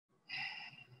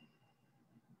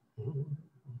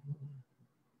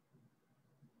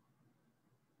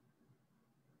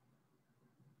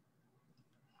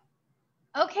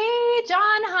Okay,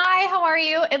 John, hi, how are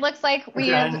you? It looks like we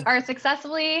Jen. are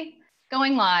successfully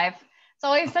going live. It's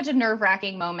always such a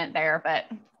nerve-wracking moment there, but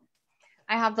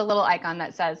I have the little icon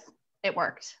that says it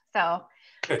worked. So,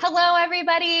 Good. hello,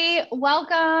 everybody.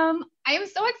 Welcome. I am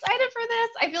so excited for this.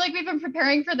 I feel like we've been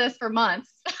preparing for this for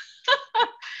months.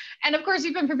 And of course,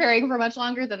 you've been preparing for much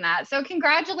longer than that. So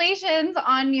congratulations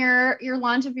on your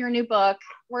launch of your new book.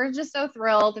 We're just so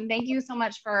thrilled. And thank you so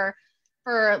much for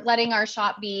letting our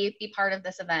shop be part of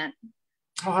this event.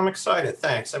 Oh, I'm excited.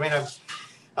 Thanks. I mean,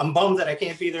 I'm bummed that I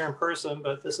can't be there in person,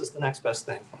 but this is the next best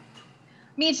thing.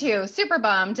 Me too. Super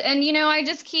bummed. And, you know, I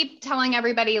just keep telling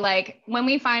everybody, like, when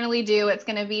we finally do, it's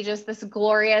going to be just this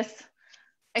glorious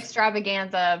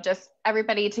extravaganza of just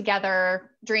everybody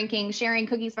together, drinking, sharing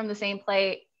cookies from the same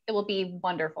plate. It will be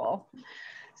wonderful.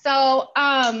 So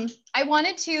I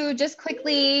wanted to just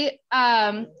quickly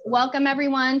welcome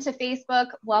everyone to Facebook,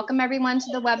 welcome everyone to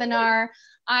the webinar.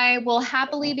 I will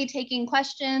happily be taking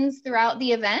questions throughout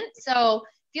the event. So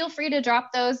feel free to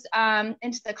drop those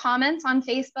into the comments on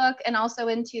Facebook and also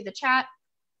into the chat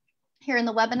here in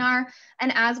the webinar.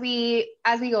 And as we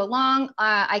go along,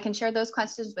 I can share those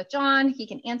questions with John. He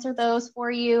can answer those for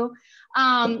you.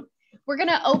 We're going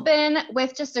to open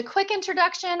with just a quick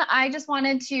introduction. I just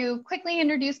wanted to quickly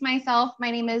introduce myself. My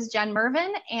name is Jen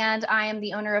Mervin, and I am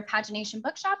the owner of Pagination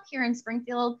Bookshop here in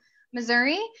Springfield,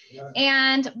 Missouri.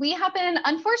 And we have been,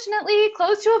 unfortunately,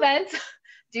 closed to events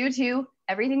due to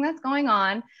everything that's going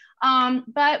on.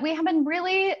 But we have been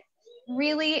really,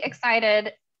 really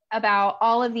excited about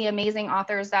all of the amazing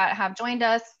authors that have joined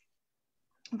us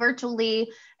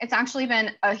virtually. It's actually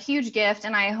been a huge gift,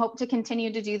 and I hope to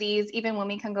continue to do these even when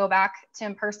we can go back to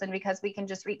in person, because we can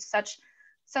just reach such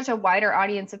a wider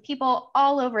audience of people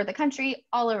all over the country,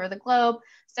 all over the globe.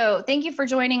 So thank you for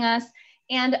joining us.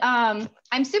 And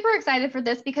I'm super excited for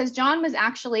this because John was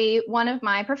actually one of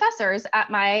my professors at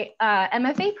my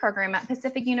MFA program at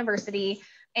Pacific University,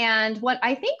 and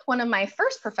I think one of my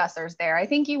first professors there. I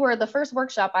think you were the first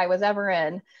workshop I was ever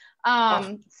in.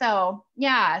 So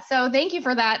yeah, so thank you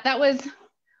for that. That was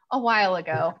a while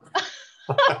ago,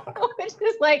 which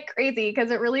is like crazy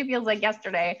because it really feels like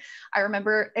yesterday. I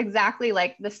remember exactly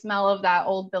like the smell of that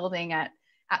old building at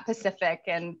Pacific,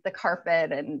 and the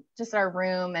carpet, and just our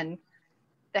room, and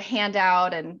the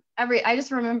handout, and I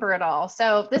just remember it all.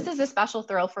 So this is a special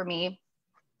thrill for me.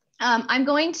 I'm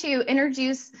going to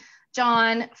introduce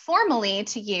John formally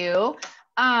to you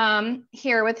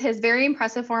here with his very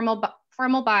impressive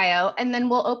formal bio, and then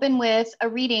we'll open with a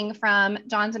reading from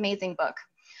John's amazing book.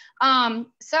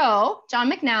 So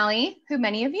John McNally, who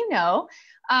many of you know,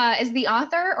 is the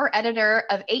author or editor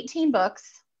of 18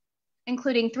 books,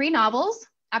 including 3 novels,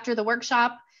 After the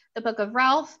Workshop, The Book of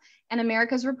Ralph, and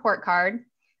America's Report Card,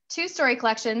 2 story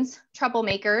collections,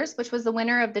 Troublemakers, which was the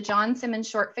winner of the John Simmons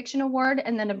Short Fiction Award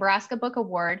and the Nebraska Book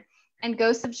Award, and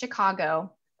Ghosts of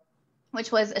Chicago,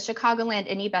 which was a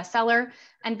Chicagoland indie bestseller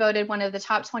and voted one of the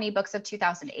top 20 books of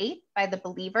 2008 by The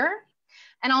Believer.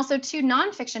 And also 2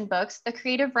 nonfiction books, The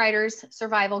Creative Writer's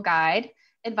Survival Guide,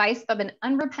 Advice of an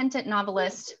Unrepentant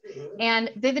Novelist, and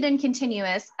Vivid and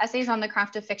Continuous, Essays on the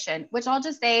Craft of Fiction, which I'll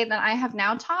just say that I have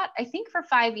now taught, I think, for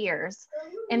 5 years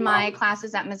in my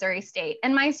classes at Missouri State.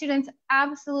 And my students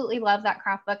absolutely love that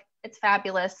craft book. It's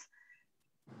fabulous.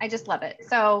 I just love it.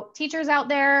 So teachers out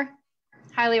there,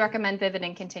 highly recommend Vivid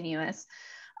and Continuous.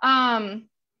 Now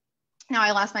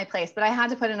I lost my place, but I had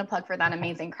to put in a plug for that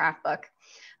amazing craft book.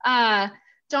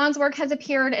 John's work has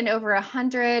appeared in over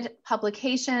 100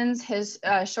 publications. His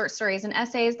short stories and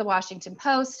essays, The Washington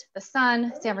Post, The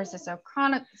Sun, San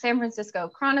Francisco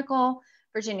Chronicle,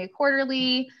 Virginia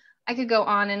Quarterly. I could go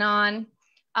on and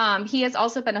on. He has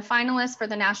also been a finalist for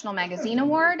the National Magazine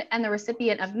Award and the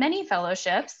recipient of many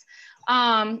fellowships.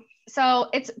 So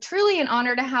it's truly an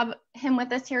honor to have him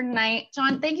with us here tonight.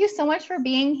 John, thank you so much for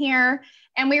being here.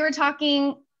 And we were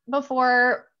talking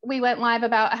before we went live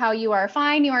about how you are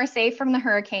fine, you are safe from the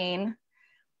hurricane.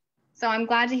 So I'm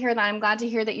glad to hear that. I'm glad to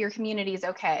hear that your community is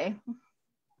okay.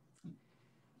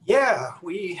 Yeah,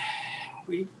 we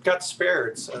got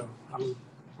spared, so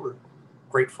we're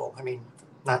grateful. I mean,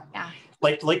 not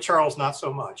Lake Charles, not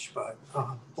so much, but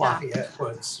Lafayette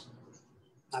was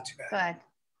not too bad. Good.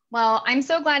 Well, I'm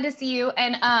so glad to see you.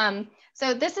 And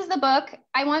so this is the book.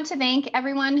 I want to thank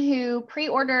everyone who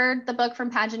pre-ordered the book from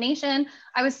Pagination.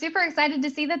 I was super excited to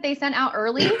see that they sent out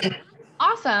early.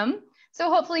 Awesome.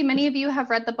 So hopefully many of you have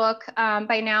read the book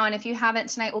by now. And if you haven't,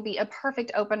 tonight will be a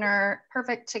perfect opener,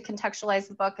 perfect to contextualize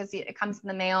the book as it comes in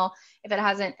the mail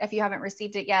if you haven't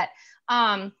received it yet.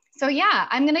 So yeah,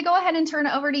 I'm going to go ahead and turn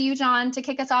it over to you, John, to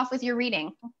kick us off with your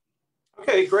reading.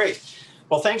 Okay, great.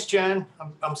 Well, thanks, Jen.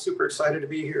 I'm super excited to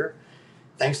be here.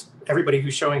 Thanks everybody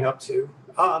who's showing up too.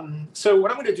 So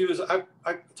what I'm going to do is I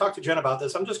talked to Jen about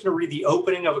this. I'm just going to read the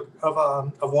opening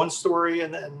of one story,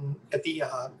 and then at the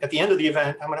end of the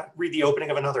event, I'm going to read the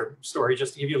opening of another story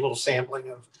just to give you a little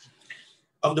sampling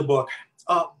of the book.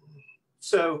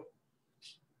 So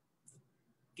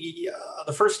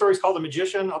the first story is called The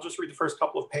Magician. I'll just read the first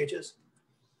couple of pages.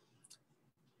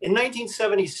 In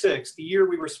 1976, the year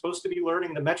we were supposed to be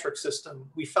learning the metric system,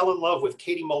 we fell in love with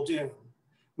Katie Muldoon.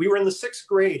 We were in the 6th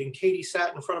grade, and Katie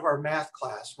sat in front of our math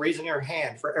class, raising her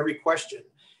hand for every question,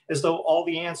 as though all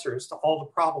the answers to all the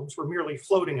problems were merely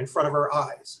floating in front of her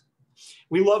eyes.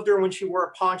 We loved her when she wore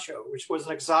a poncho, which was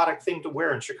an exotic thing to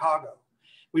wear in Chicago.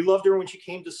 We loved her when she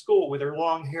came to school with her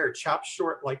long hair chopped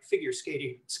short like figure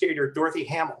skater Dorothy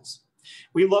Hamill's.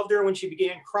 We loved her when she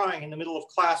began crying in the middle of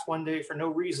class one day for no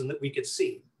reason that we could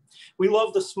see. We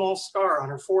loved the small scar on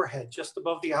her forehead just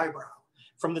above the eyebrow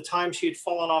from the time she had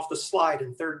fallen off the slide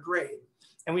in 3rd grade.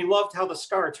 And we loved how the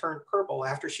scar turned purple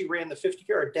after she ran the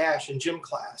 50-yard dash in gym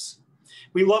class.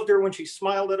 We loved her when she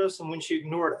smiled at us and when she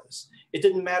ignored us. It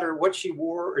didn't matter what she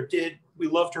wore or did, we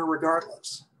loved her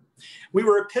regardless. We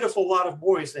were a pitiful lot of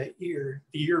boys that year,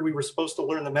 the year we were supposed to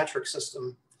learn the metric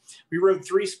system. We rode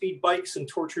 3-speed bikes and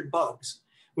tortured bugs.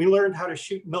 We learned how to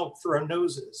shoot milk through our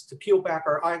noses, to peel back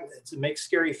our eyelids and make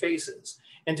scary faces,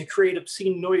 and to create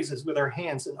obscene noises with our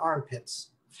hands and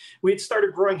armpits. We had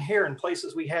started growing hair in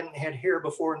places we hadn't had hair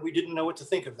before, and we didn't know what to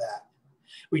think of that.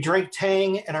 We drank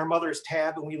Tang and our mother's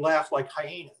Tab, and we laughed like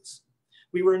hyenas.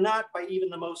 We were not, by even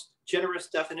the most generous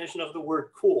definition of the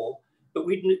word cool, but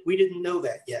we didn't know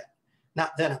that yet,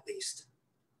 not then at least.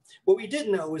 What we did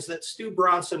know is that Stu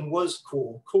Bronson was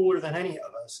cool, cooler than any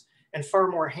of us, and far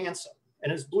more handsome,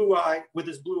 and with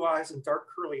his blue eyes and dark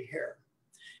curly hair.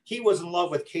 He was in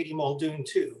love with Katie Muldoon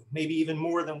too, maybe even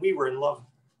more than we were in love.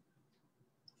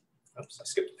 Oops, I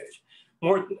skipped a page.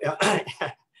 More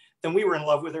than we were in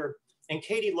love with her, and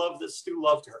Katie loved that Stu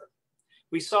loved her.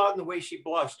 We saw it in the way she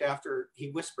blushed after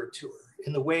he whispered to her,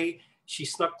 in the way she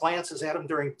snuck glances at him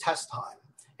during test time,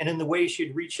 and in the way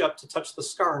she'd reach up to touch the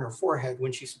scar on her forehead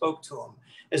when she spoke to him,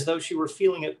 as though she were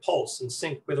feeling it pulse in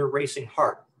sync with her racing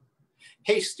heart.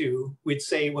 Hey, Stu, we'd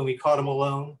say when we caught him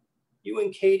alone. You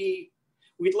and Katie,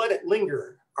 we'd let it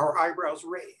linger, our eyebrows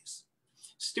raise.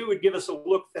 Stu would give us a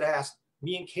look that asked,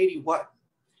 me and Katie what?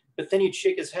 But then he'd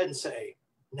shake his head and say,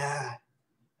 nah.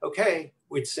 Okay,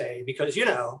 we'd say, because you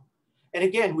know. And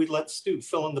again, we'd let Stu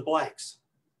fill in the blanks.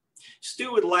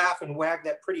 Stu would laugh and wag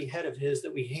that pretty head of his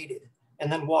that we hated,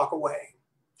 and then walk away.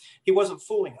 He wasn't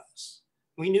fooling us.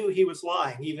 We knew he was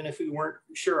lying, even if we weren't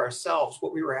sure ourselves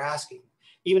what we were asking,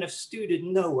 even if Stu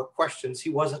didn't know what questions he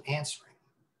wasn't answering.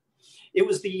 It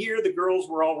was the year the girls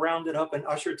were all rounded up and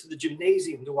ushered to the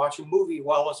gymnasium to watch a movie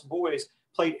while us boys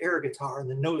played air guitar and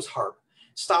the nose harp,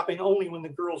 stopping only when the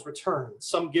girls returned,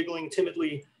 some giggling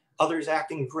timidly, others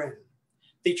acting grim.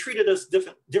 They treated us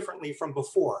differently from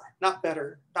before, not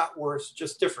better, not worse,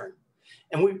 just different.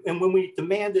 And when we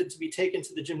demanded to be taken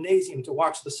to the gymnasium to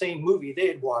watch the same movie they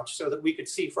had watched so that we could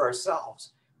see for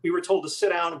ourselves, we were told to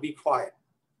sit down and be quiet.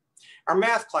 Our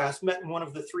math class met in one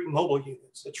of the 3 mobile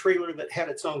units, a trailer that had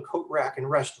its own coat rack and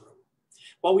restroom.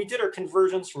 While we did our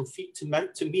conversions from feet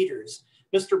to meters,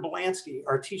 Mr. Belansky,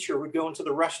 our teacher, would go into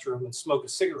the restroom and smoke a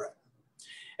cigarette.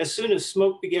 As soon as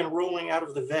smoke began rolling out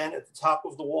of the vent at the top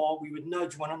of the wall, we would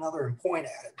nudge one another and point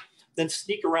at it, then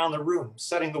sneak around the room,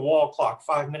 setting the wall clock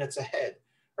 5 minutes ahead,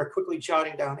 or quickly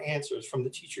jotting down answers from the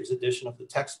teacher's edition of the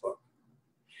textbook.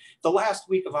 The last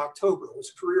week of October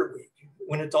was career week,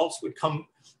 when adults would come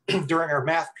during our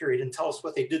math period and tell us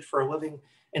what they did for a living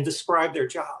and describe their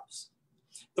jobs.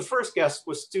 The first guest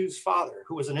was Stu's father,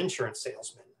 who was an insurance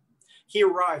salesman. He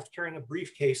arrived carrying a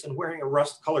briefcase and wearing a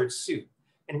rust-colored suit,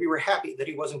 and we were happy that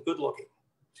he wasn't good looking.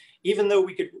 Even though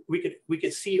we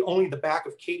could see only the back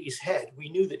of Katie's head, we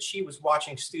knew that she was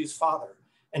watching Stu's father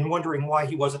and wondering why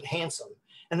he wasn't handsome,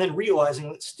 and then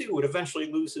realizing that Stu would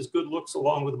eventually lose his good looks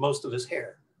along with most of his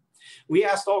hair. We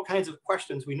asked all kinds of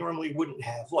questions we normally wouldn't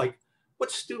have, like,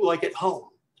 what's Stu like at home?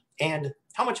 And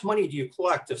how much money do you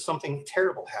collect if something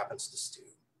terrible happens to Stu?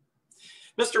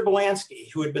 Mr. Belansky,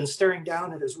 who had been staring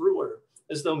down at his ruler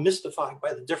as though mystified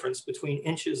by the difference between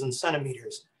inches and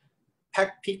centimeters,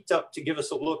 peeked up to give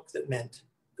us a look that meant,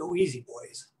 go easy,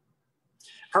 boys.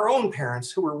 Our own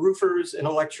parents, who were roofers and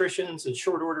electricians and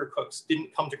short order cooks,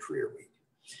 didn't come to career week.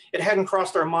 It hadn't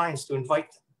crossed our minds to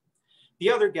invite them.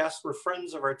 The other guests were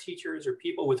friends of our teachers or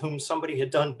people with whom somebody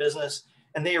had done business,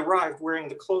 and they arrived wearing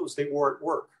the clothes they wore at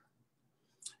work.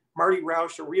 Marty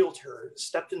Roush, a realtor,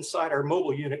 stepped inside our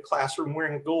mobile unit classroom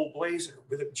wearing a gold blazer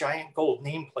with a giant gold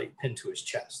nameplate pinned to his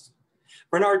chest.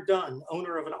 Bernard Dunn,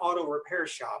 owner of an auto repair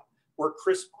shop, wore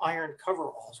crisp iron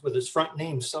coveralls with his front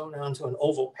name sewn onto an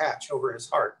oval patch over his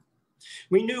heart.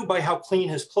 We knew by how clean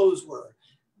his clothes were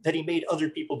that he made other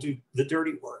people do the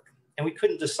dirty work, and we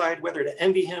couldn't decide whether to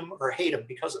envy him or hate him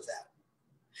because of that.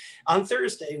 On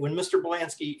Thursday, when Mr.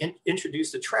 Belansky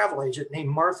introduced a travel agent named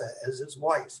Martha as his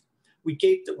wife, we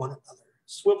gaped at one another,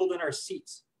 swiveled in our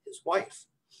seats, his wife,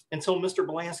 until Mr.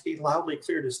 Belansky loudly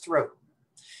cleared his throat.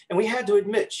 And we had to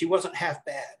admit she wasn't half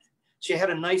bad. She had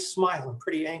a nice smile and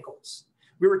pretty ankles.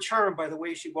 We were charmed by the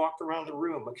way she walked around the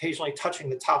room, occasionally touching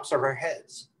the tops of our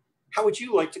heads. How would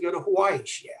you like to go to Hawaii,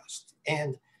 she asked.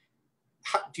 And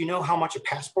do you know how much a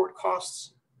passport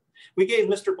costs? We gave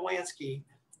Mr. Belansky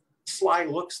sly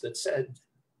looks that said,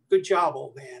 good job,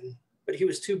 old man. But he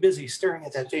was too busy staring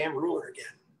at that damn ruler again.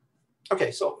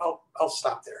 Okay, so I'll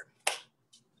stop there.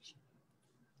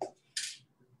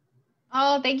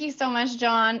 Oh, thank you so much,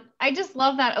 John. I just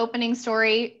love that opening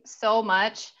story so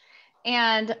much.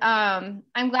 And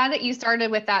I'm glad that you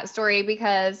started with that story,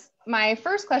 because my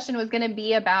first question was going to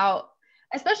be about,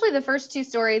 especially the first two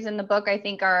stories in the book, I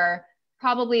think are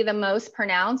probably the most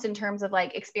pronounced in terms of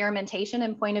like experimentation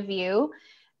and point of view.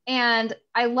 And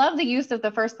I love the use of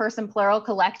the first person plural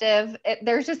collective.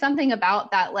 There's just something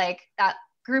about that, like that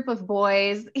group of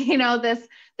boys, you know, this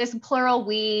plural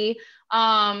we,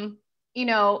 you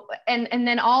know, and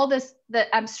then all this,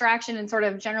 the abstraction and sort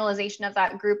of generalization of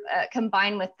that group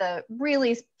combined with the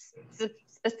really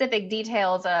specific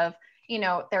details of, you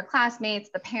know, their classmates,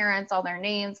 the parents, all their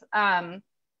names. And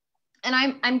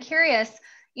I'm curious,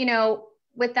 you know,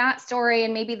 with that story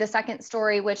and maybe the second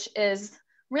story, which is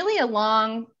really a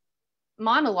long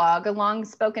monologue, a long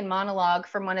spoken monologue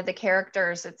from one of the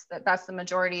characters. That's the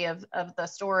majority of the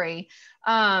story.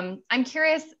 I'm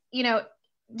curious, you know,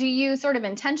 do you sort of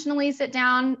intentionally sit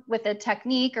down with a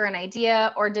technique or an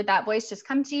idea, or did that voice just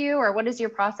come to you, or what is your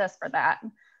process for that?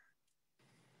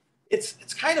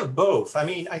 It's kind of both. I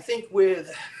mean, I think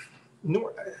with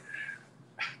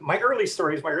my early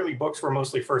stories, my early books were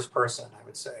mostly first person, I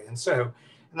would say. And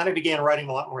then I began writing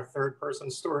a lot more third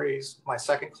person stories. My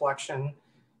second collection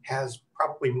has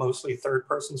probably mostly third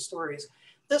person stories.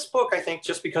 This book, I think,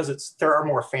 just because there are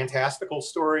more fantastical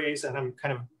stories, and I'm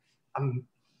kind of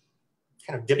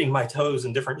dipping my toes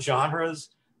in different genres,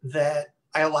 that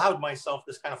I allowed myself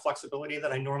this kind of flexibility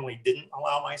that I normally didn't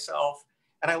allow myself.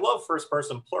 And I love first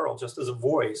person plural just as a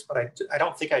voice, but I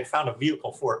don't think I'd found a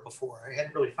vehicle for it before. I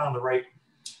hadn't really found the right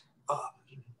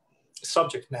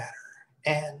subject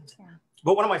matter.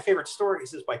 But one of my favorite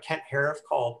stories is by Kent Harif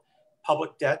called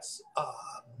Public Debts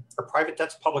or Private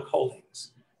Debts, Public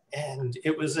Holdings. And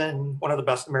it was in one of the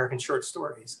best American short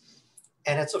stories.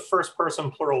 And it's a first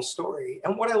person plural story.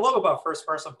 And what I love about first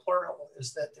person plural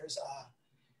is that there's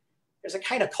a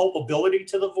kind of culpability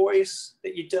to the voice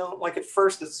that you don't, like at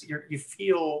first you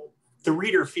feel, the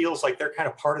reader feels like they're kind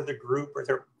of part of the group, or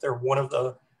they're one of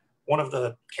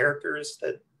the characters,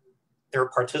 that they're a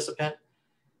participant.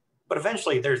 But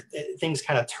eventually things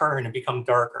kind of turn and become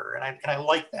darker. And I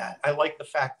like that. I like the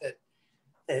fact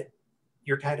that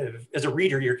you're kind of, as a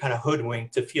reader, you're kind of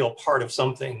hoodwinked to feel part of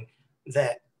something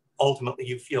that ultimately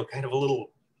you feel kind of a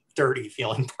little dirty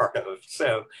feeling part of.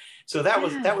 So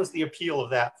that was the appeal of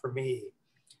that for me.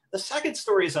 The second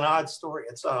story is an odd story.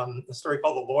 It's a story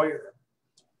called The Lawyer,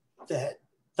 that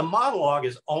the monologue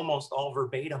is almost all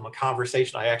verbatim a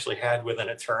conversation I actually had with an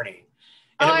attorney.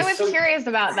 And I was curious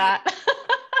about that.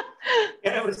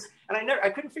 I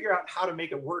couldn't figure out how to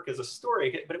make it work as a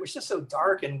story, but it was just so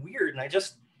dark and weird. And I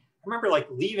remember like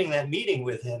leaving that meeting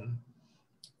with him.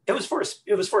 It was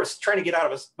for us trying to get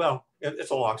out of a, well,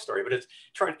 it's a long story, but it's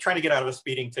trying to get out of a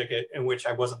speeding ticket in which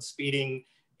I wasn't speeding.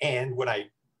 And when I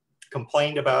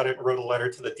complained about it and wrote a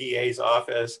letter to the DA's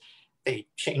office, they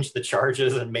changed the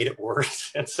charges and made it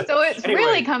worse. And so it's anyway,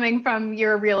 really coming from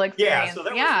your real experience. Yeah, so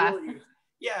that was really,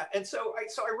 yeah. And so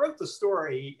I wrote the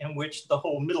story in which the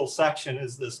whole middle section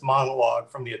is this monologue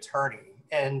from the attorney.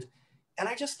 And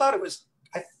I just thought it was,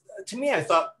 to me, I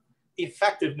thought the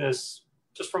effectiveness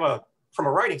just from a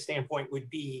writing standpoint would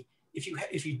be if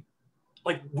you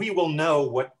like, we will know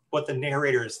what the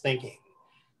narrator is thinking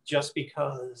just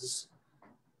because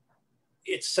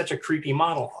it's such a creepy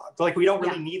monologue. Like, we don't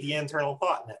really need the internal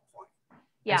thought in that point.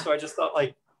 Yeah. And so I just thought,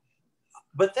 like,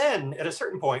 but then at a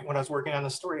certain point when I was working on the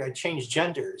story, I changed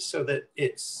genders so that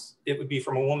it would be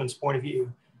from a woman's point of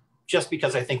view, just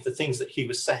because I think the things that he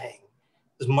was saying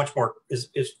is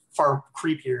far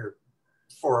creepier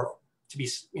to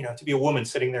be a woman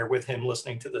sitting there with him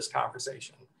listening to this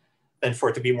conversation than for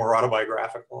it to be more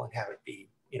autobiographical and have it be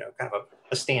kind of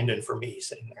a stand-in for me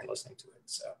sitting there and listening to it.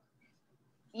 So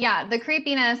yeah, the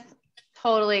creepiness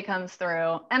totally comes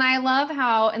through. And I love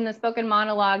how in the spoken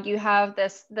monologue you have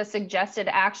the suggested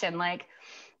action, like,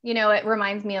 it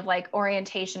reminds me of like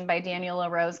Orientation by Daniel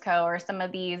LaRosco, or some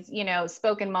of these,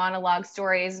 spoken monologue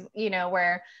stories,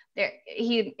 where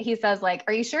he says like,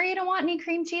 are you sure you don't want any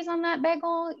cream cheese on that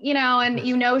bagel?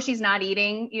 And she's not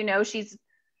eating, she's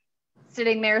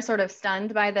sitting there sort of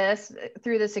stunned by this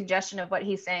through the suggestion of what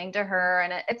he's saying to her.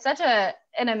 And it's such an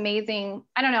amazing,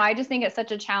 I don't know, I just think it's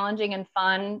such a challenging and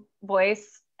fun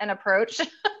voice and approach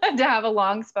to have a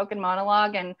long spoken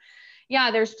monologue. And yeah,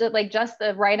 there's just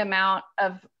the right amount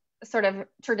of sort of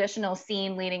traditional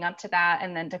scene leading up to that,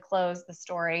 and then to close the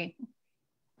story.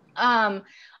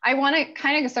 I want to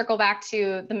kind of circle back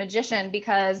to The Magician,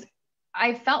 because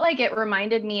I felt like it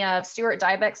reminded me of Stuart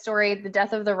Dybek's story, The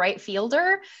Death of the Right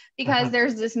Fielder, because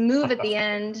there's this move at the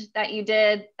end that you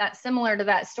did that's similar to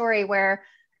that story, where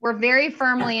we're very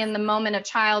firmly in the moment of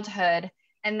childhood,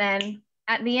 and then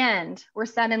at the end, we're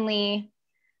suddenly,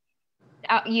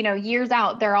 years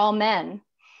out, they're all men.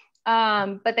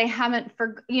 But they haven't,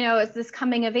 it's this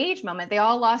coming of age moment. They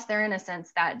all lost their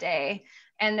innocence that day,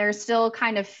 and they're still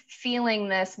kind of feeling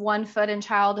this one foot in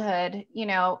childhood,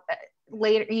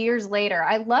 years later.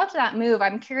 I loved that move.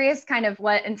 I'm curious kind of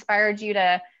what inspired you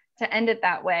to end it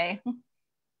that way.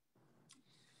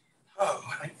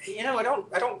 I'm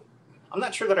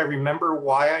not sure that I remember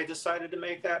why I decided to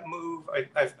make that move.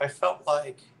 I felt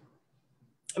like,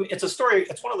 it's a story,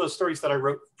 it's one of those stories that I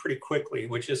wrote pretty quickly,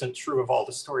 which isn't true of all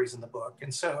the stories in the book.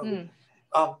 And so,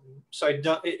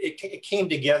 it came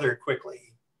together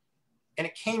quickly, and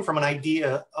it came from an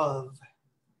idea of,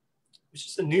 it was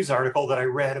just a news article that I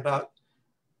read about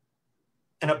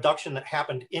an abduction that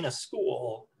happened in a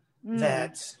school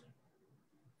that,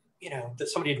 that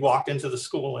somebody had walked into the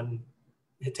school and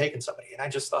had taken somebody. And I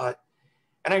just thought,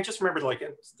 and I just remembered like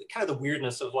kind of the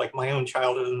weirdness of like my own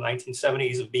childhood in the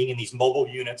 1970s of being in these mobile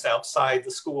units outside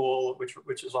the school,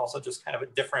 which is also just kind of a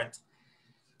different,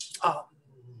 I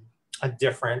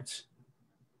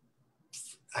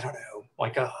don't know,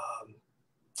 like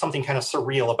something kind of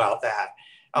surreal about that.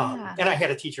 And I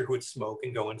had a teacher who would smoke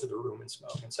and go into the room and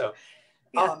smoke. And so,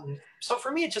 so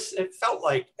for me, it felt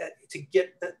like to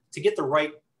get the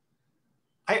right,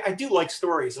 I do like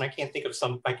stories, and I can't think of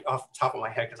some like off the top of my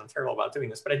head because I'm terrible about doing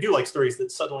this, but I do like stories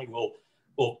that suddenly will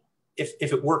if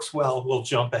it works well, will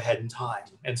jump ahead in time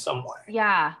in some way.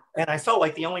 Yeah. And I felt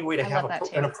like the only way to have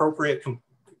an appropriate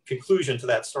conclusion to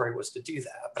that story was to do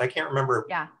that. But I can't remember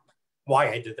why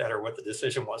I did that or what the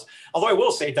decision was. Although I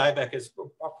will say Dybek has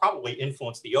probably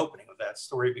influenced the opening of that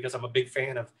story, because I'm a big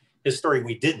fan of his story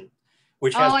We Didn't,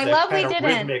 which has that kind of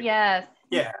rhythmic. Yes.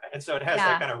 Yeah. And so it has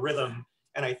that kind of rhythm.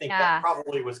 And I think that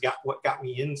probably was what got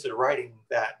me into writing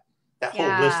that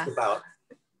whole list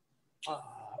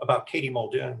about Katie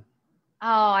Muldoon.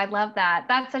 Oh, I love that.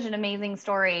 That's such an amazing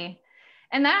story.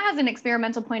 And that has an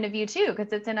experimental point of view too,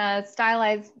 because it's in a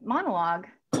stylized monologue,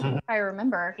 if I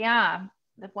remember. Yeah.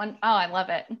 I love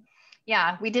it.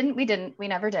 Yeah. We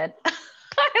never did.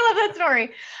 I love that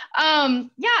story. And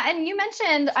you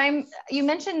mentioned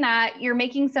that you're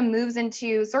making some moves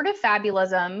into sort of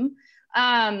fabulism.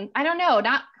 I don't know,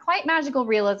 not quite magical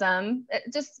realism,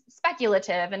 just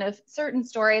speculative and of certain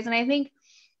stories. And I think,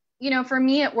 for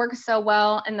me, it works so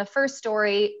well in the first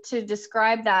story to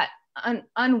describe that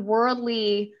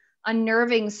unworldly,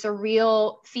 unnerving,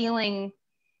 surreal feeling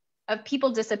of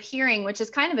people disappearing, which is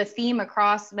kind of a theme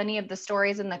across many of the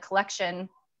stories in the collection.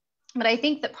 But I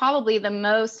think that probably the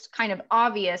most kind of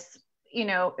obvious,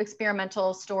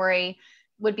 experimental story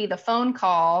would be The Phone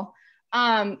Call.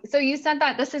 So you said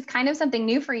that this is kind of something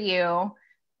new for you.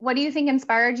 What do you think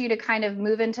inspired you to kind of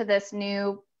move into this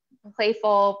new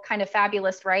playful kind of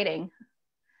fabulous writing?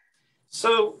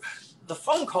 So The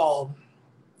Phone Call,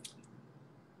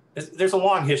 there's a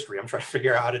long history. I'm trying to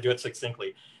figure out how to do it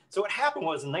succinctly. So what happened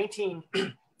was my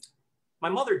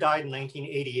mother died in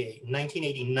 1988. In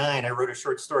 1989, I wrote a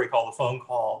short story called The Phone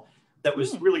Call that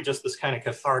was really just this kind of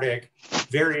cathartic,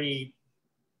 very,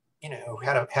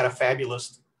 had a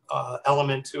fabulous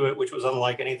element to it, which was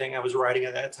unlike anything I was writing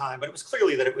at that time. But it was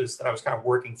clearly that I was kind of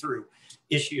working through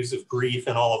issues of grief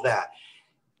and all of that.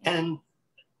 And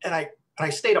I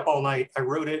stayed up all night. I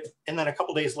wrote it, and then a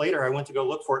couple days later, I went to go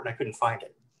look for it, and I couldn't find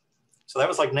it. So that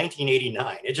was like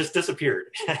 1989. It just disappeared.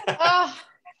 Oh.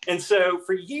 And so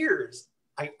for years,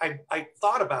 I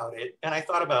thought about it, and I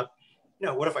thought about,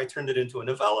 what if I turned it into a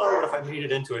novella? What if I made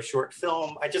it into a short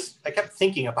film? I kept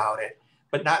thinking about it,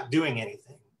 but not doing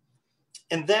anything.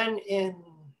 And then in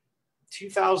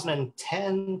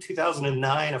 2010,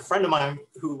 2009, a friend of mine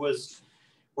who was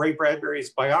Ray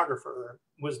Bradbury's biographer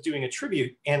was doing a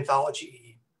tribute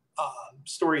anthology,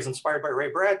 stories inspired by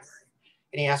Ray Bradbury.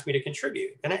 And he asked me to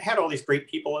contribute. And it had all these great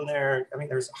people in there. I mean,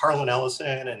 there's Harlan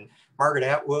Ellison and Margaret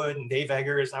Atwood and Dave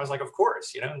Eggers. And I was like, of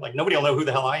course, you know, like nobody will know who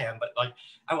the hell I am, but like,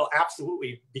 I will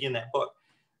absolutely be in that book.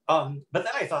 But then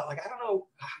I thought, like, I don't know,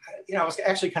 you know, I was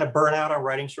actually kind of burnt out on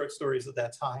writing short stories at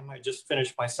that time. I just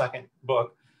finished my second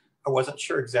book. I wasn't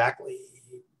sure exactly,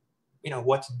 you know,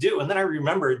 what to do. And then I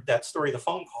remembered that story, The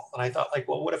Phone Call. And I thought, like,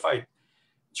 well, what if I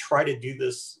try to do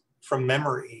this from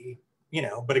memory, you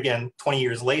know, but again, 20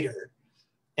 years later,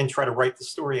 and try to write the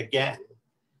story again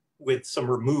with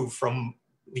some remove from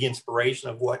the inspiration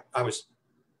of what I was,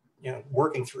 you know,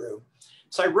 working through.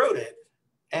 So I wrote it,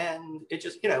 and it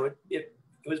just, you know, it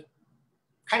was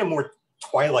kind of more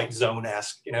Twilight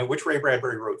Zone-esque, you know, which Ray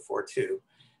Bradbury wrote for too.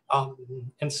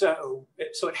 And so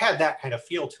it had that kind of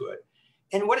feel to it.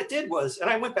 And what it did was, and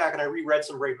I went back and I reread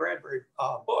some Ray Bradbury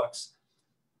books,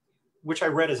 which I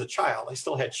read as a child. I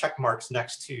still had check marks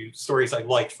next to stories I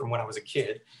liked from when I was a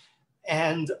kid.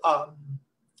 And I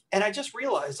just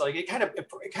realized, like, it kind of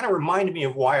reminded me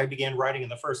of why I began writing in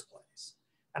the first place.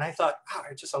 And I thought,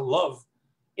 I love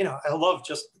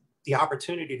just the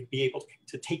opportunity to be able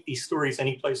to take these stories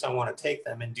any place I want to take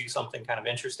them and do something kind of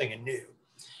interesting and new.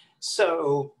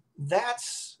 So that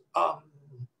kind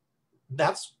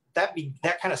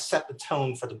of set the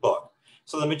tone for the book.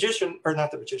 So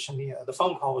the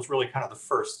Phone Call was really kind of the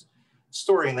first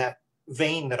story in that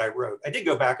vein that I wrote. I did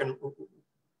go back and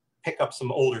pick up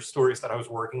some older stories that I was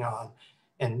working on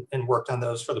and worked on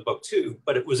those for the book too,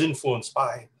 but it was influenced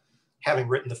by having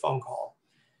written The Phone Call.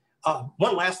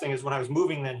 One last thing is, when I was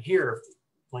moving then here,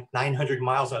 like 900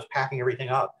 miles, I was packing everything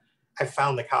up, I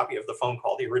found the copy of The Phone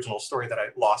Call, the original story that I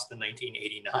lost in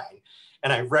 1989,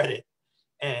 and I read it.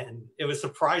 And it was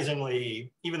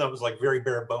surprisingly, even though it was like very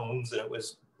bare bones, and it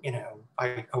was, you know,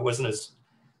 I wasn't as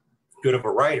good of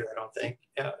a writer, I don't think,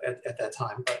 at that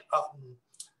time,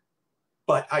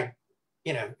 but I,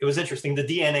 you know, it was interesting. The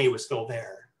DNA was still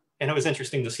there, and it was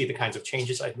interesting to see the kinds of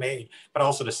changes I'd made, but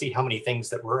also to see how many things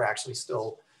that were actually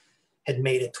still had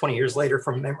made it 20 years later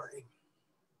from memory.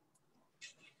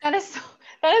 That is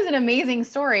an amazing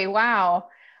story. Wow.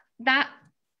 That's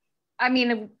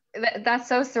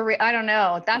so surreal. I don't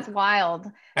know. That's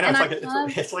wild. I know, and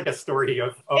it's like a story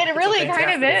of it really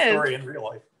kind of is story in real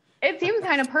life. It seems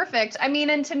kind of perfect. I mean,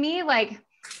 and to me, like,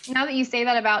 now that you say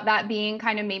that about that being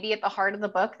kind of maybe at the heart of the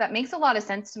book, that makes a lot of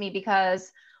sense to me,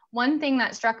 because one thing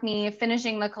that struck me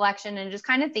finishing the collection and just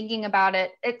kind of thinking about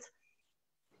it, it's,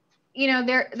 you know,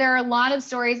 there are a lot of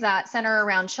stories that center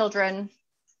around children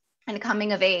and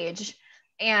coming of age.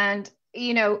 And,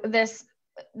 you know, this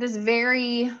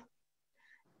very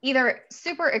either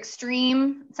super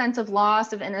extreme sense of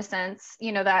loss of innocence,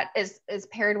 you know, that is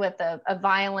paired with a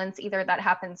violence, either that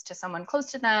happens to someone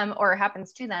close to them or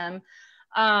happens to them,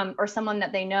 or someone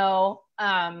that they know.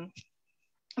 I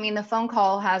mean, The Phone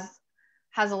Call has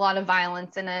a lot of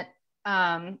violence in it.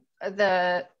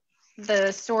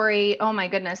 The story, oh my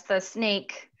goodness, the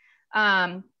snake,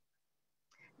 the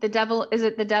devil, is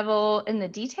it the devil in the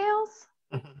details?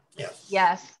 Mm-hmm. Yes.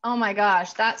 Yes. Oh my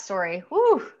gosh, that story.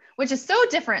 Whew. Which is so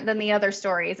different than the other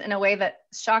stories in a way that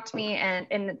shocked me, and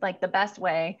in like the best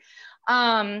way.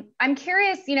 I'm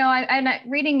curious, you know, I'm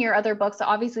reading your other books.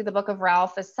 Obviously, the Book of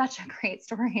Ralph is such a great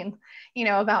story, you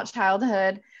know, about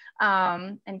childhood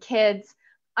and kids.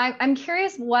 I'm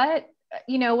curious what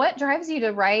drives you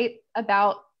to write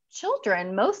about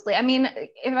children mostly. I mean,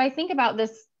 if I think about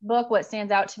this book, what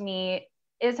stands out to me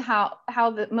is how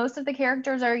most of the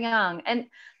characters are young, and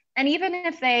even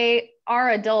if they are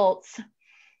adults,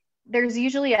 there's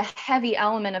usually a heavy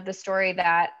element of the story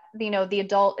that, you know, the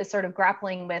adult is sort of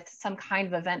grappling with some kind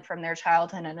of event from their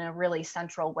childhood in a really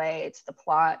central way to the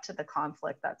plot, to the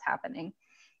conflict that's happening.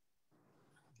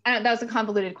 I know that was a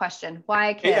convoluted question.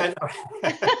 Why kids?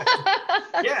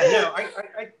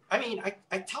 I mean,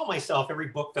 I tell myself every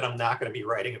book that I'm not going to be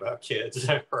writing about kids,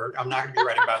 or I'm not going to be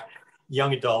writing about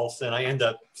young adults, and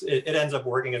it ends up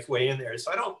working its way in there.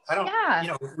 So I don't, you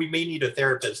know, we may need a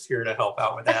therapist here to help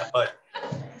out with that, but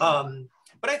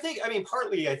I think, I mean,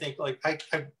 partly I think, like, I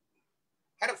had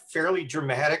a fairly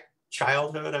dramatic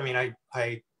childhood. I mean,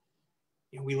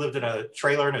 you know, we lived in a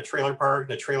trailer park.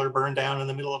 The trailer burned down in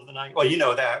the middle of the night. Well, you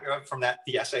know that from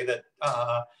the essay that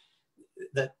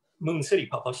Moon City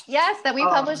published. Yes, that we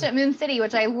published at Moon City,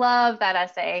 which I love that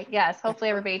essay. Yes, hopefully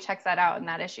everybody checks that out in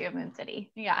that issue of Moon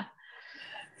City. Yeah.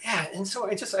 Yeah, and so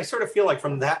I sort of feel like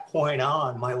from that point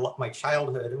on, my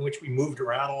childhood, in which we moved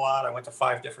around a lot, I went to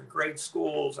 5 different grade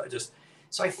schools.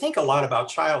 So I think a lot about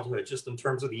childhood, just in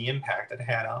terms of the impact it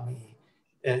had on me,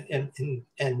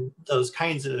 and those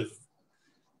kinds of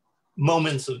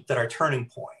moments that are turning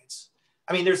points.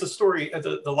 I mean, there's a story,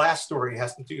 the last story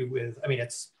has to do with, I mean,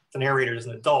 it's the narrator is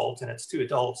an adult and it's two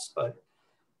adults, but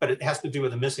it has to do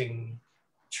with a missing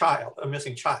child,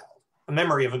 a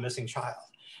memory of a missing child.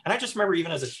 And I just remember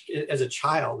even as a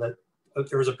child that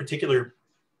there was a particular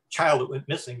child that went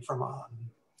missing from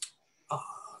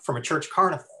a church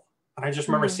carnival. And I just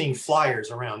remember seeing flyers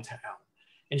around town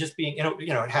and just being,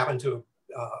 it happened to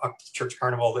a church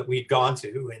carnival that we'd gone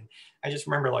to. And I just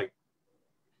remember like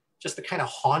just the kind of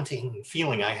haunting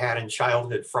feeling I had in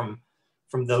childhood from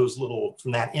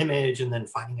that image, and then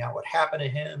finding out what happened to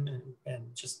him, and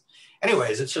just,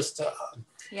 anyways, it's just,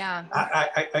 yeah.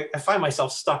 I find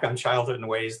myself stuck on childhood in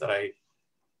ways that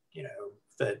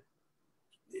that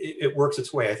it works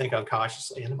its way, I think,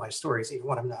 unconsciously into my stories, even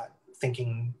when I'm not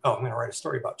thinking, oh, I'm going to write a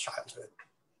story about childhood.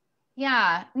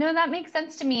 Yeah, no, that makes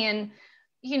sense to me. And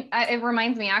it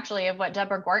reminds me actually of what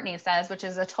Deborah Gwartney says, which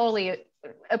is a totally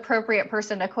appropriate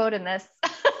person to quote in this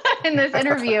in this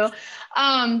interview,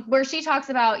 where she talks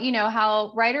about,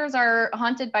 how writers are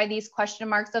haunted by these question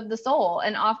marks of the soul.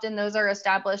 And often those are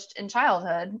established in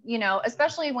childhood,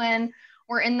 especially when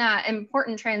we're in that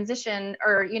important transition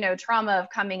or, trauma of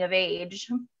coming of age.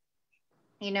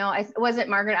 Was it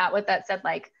Margaret Atwood that said,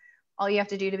 like, all you have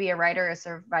to do to be a writer is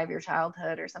survive your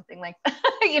childhood or something like that,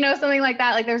 something like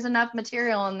that. Like there's enough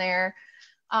material in there,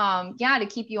 to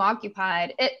keep you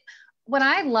occupied. What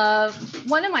I love,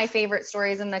 one of my favorite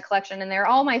stories in the collection, and they're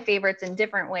all my favorites in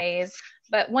different ways,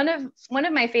 but one of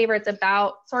my favorites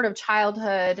about sort of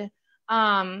childhood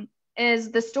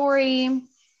is the story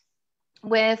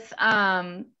with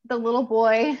the little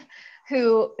boy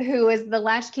who is the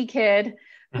latchkey kid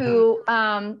who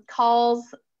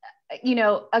calls,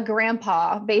 a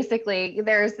grandpa. Basically,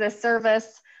 there's this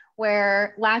service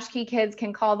where latchkey kids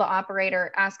can call the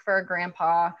operator, ask for a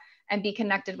grandpa, and be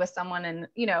connected with someone in,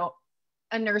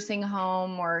 a nursing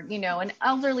home or, an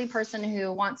elderly person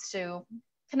who wants to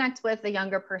connect with a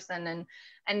younger person.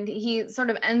 And he sort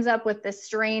of ends up with this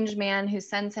strange man who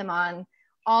sends him on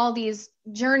all these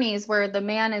journeys where the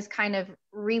man is kind of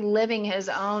reliving his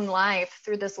own life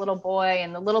through this little boy.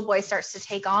 And the little boy starts to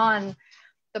take on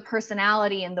the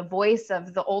personality and the voice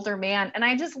of the older man. And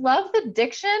I just love the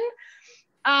diction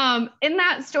in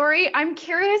that story. I'm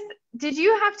curious, did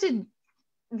you have to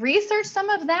research some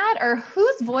of that, or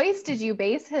whose voice did you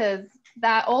base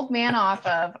that old man off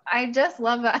of? I just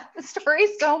love that story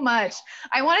so much.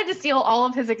 I wanted to steal all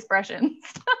of his expressions.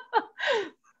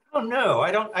 Oh no,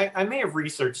 I don't. I may have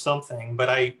researched something, but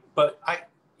I,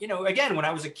 again, when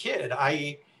I was a kid,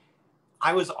 I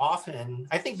was often,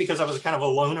 I think because I was kind of a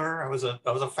loner, I was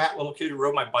a fat little kid who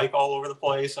rode my bike all over the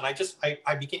place, and I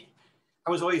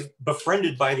was always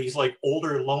befriended by these like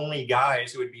older, lonely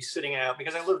guys who would be sitting out,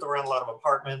 because I lived around a lot of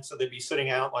apartments, so they'd be sitting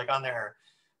out like on their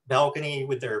balcony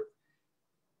with their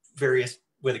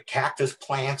with cactus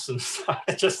plants and stuff,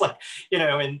 just like,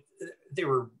 and they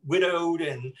were widowed,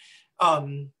 and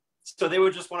so they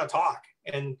would just want to talk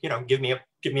and, give me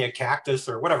a cactus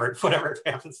or whatever it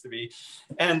happens to be.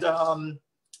 And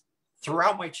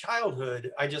throughout my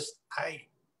childhood,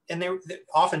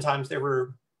 oftentimes they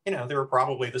were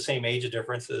probably the same age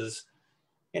differences.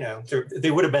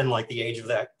 They would have been like the age of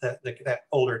that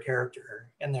older character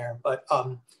in there. But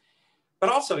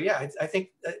also, yeah, I think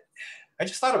that I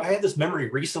just thought I had this memory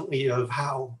recently of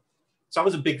how, so I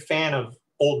was a big fan of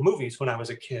old movies when I was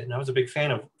a kid, and I was a big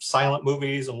fan of silent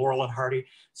movies and Laurel and Hardy.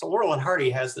 So Laurel and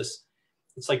Hardy has this,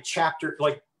 it's like chapters,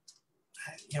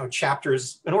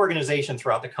 an organization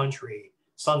throughout the country,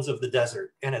 Sons of the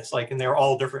Desert. And it's like, and they're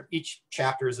all different. Each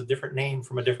chapter is a different name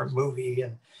from a different movie.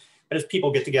 And as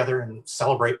people get together and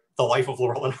celebrate the life of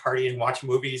Laurel and Hardy and watch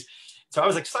movies. So I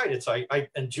was excited. So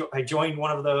I joined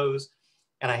one of those,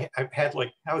 and I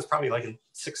was probably like in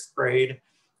 6th grade,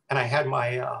 and I had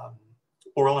my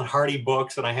Laurel and Hardy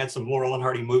books, and I had some Laurel and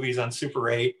Hardy movies on Super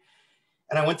 8.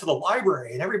 And I went to the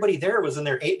library, and everybody there was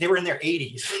they were in their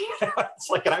 80s. It's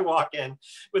like, and I walk in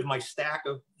with my stack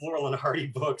of Laurel and Hardy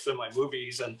books and my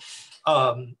movies. And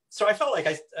so I felt like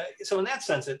so in that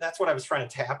sense, that's what I was trying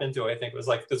to tap into. I think it was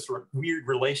like this sort of weird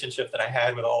relationship that I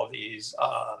had with all of these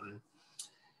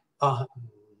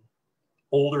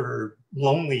older,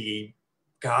 lonely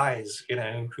guys,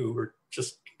 who were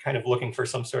just kind of looking for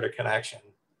some sort of connection.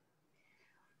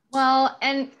 Well,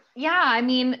 and yeah, I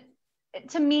mean,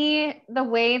 to me, the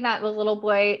way that the little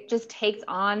boy just takes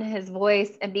on his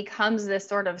voice and becomes this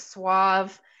sort of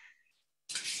suave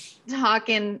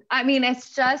talking, I mean,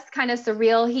 it's just kind of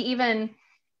surreal. He even,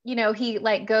 he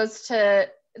like goes to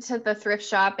the thrift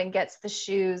shop and gets the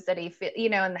shoes that he,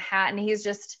 and the hat, and he's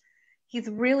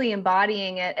really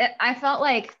embodying it. I felt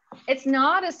like it's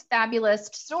not a fabulous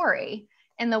story.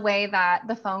 in the way that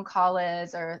the phone call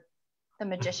is, or the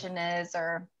magician is,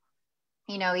 or,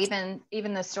 you know, even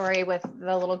the story with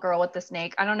the little girl with the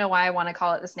snake. I don't know why I want to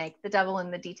call it the snake, the devil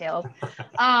in the details.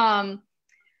 But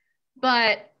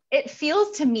it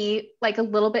feels to me like a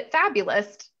little bit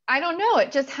fabulous. I don't know.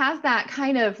 It just has that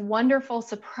kind of wonderful,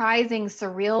 surprising,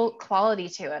 surreal quality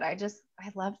to it. I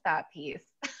love that piece.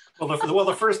 Well,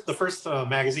 the first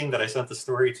magazine that I sent the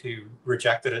story to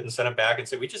rejected it and sent it back and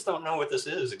said, we just don't know what this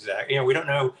is exactly. You know, we don't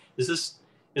know. Is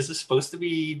this supposed to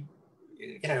be,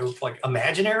 you know, like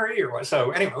imaginary or what?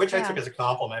 So anyway, which I took as a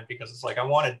compliment, because it's like I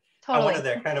wanted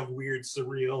that kind of weird,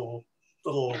 surreal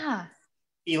little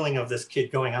feeling of this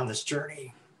kid going on this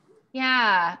journey.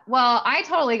 Yeah. Well, I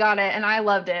totally got it and I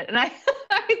loved it. And I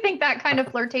think that kind of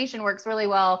flirtation works really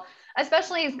well,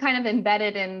 especially as kind of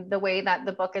embedded in the way that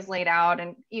the book is laid out,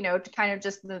 and, you know, to kind of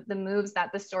just the moves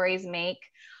that the stories make.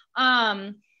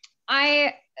 So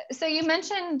you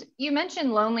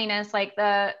mentioned loneliness, like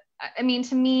to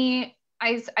me,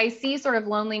 I see sort of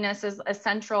loneliness as a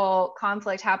central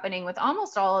conflict happening with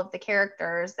almost all of the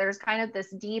characters. There's kind of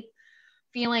this deep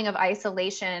feeling of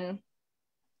isolation,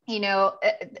 you know,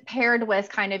 paired with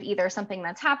kind of either something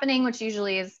that's happening, which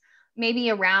usually is maybe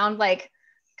around like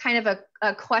kind of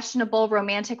a questionable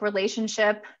romantic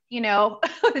relationship, you know,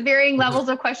 with varying levels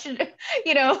of questions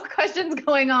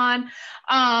going on.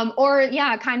 Or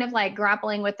kind of like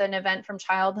grappling with an event from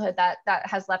childhood that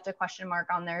has left a question mark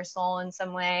on their soul in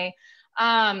some way.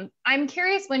 I'm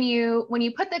curious, when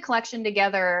you put the collection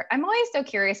together, I'm always so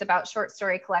curious about short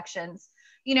story collections.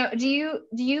 You know, do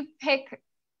you pick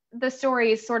the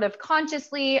stories sort of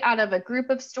consciously out of a group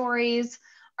of stories?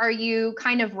 Are you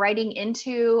kind of writing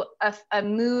into a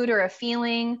mood or a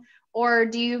feeling, or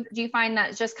do you find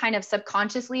that just kind of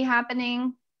subconsciously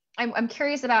happening? I'm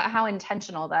curious about how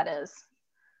intentional that is.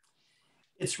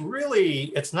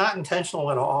 It's not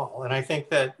intentional at all. And I think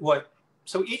that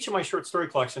so each of my short story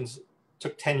collections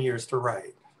took 10 years to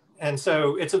write. And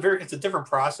so it's a different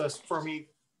process for me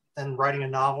than writing a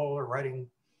novel or writing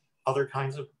other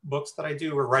kinds of books that I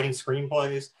do, or writing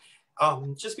screenplays,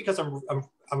 just because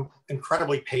I'm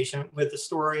incredibly patient with the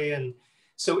story. And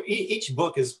so each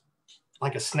book is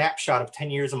like a snapshot of 10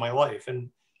 years of my life. And,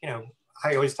 you know,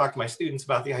 I always talk to my students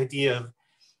about the idea of,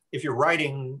 if you're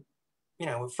writing, you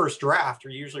know, first draft,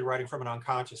 you're usually writing from an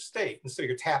unconscious state. And so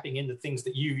you're tapping into things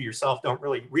that you yourself don't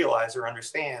really realize or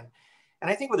understand.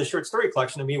 And I think with a short story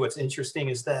collection, to me, what's interesting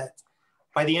is that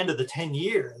by the end of the 10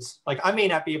 years, like, I may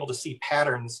not be able to see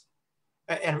patterns.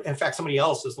 And in fact, somebody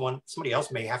else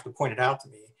may have to point it out to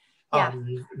me,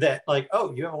 that like,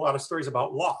 oh, you have a lot of stories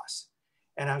about loss.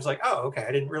 And I was like, oh, okay.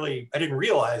 I didn't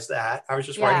realize that. I was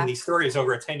just writing these stories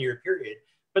over a 10-year period.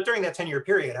 But during that 10-year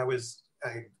period, I was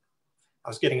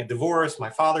getting a divorce. My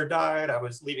father died. I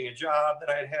was leaving a job that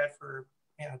I had had for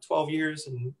 12 years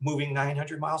and moving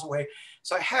 900 miles away.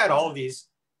 So I had all of these,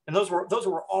 and those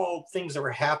were all things that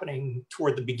were happening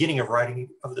toward the beginning of writing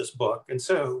of this book. And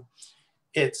so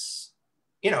it's,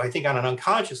 you know, I think on an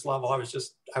unconscious level,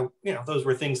 those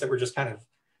were things that were just kind of,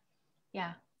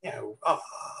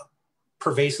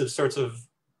 pervasive sorts of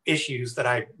issues that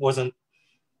I wasn't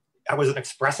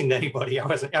expressing to anybody. I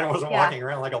wasn't walking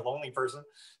around like a lonely person,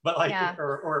 but like,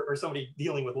 or somebody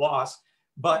dealing with loss.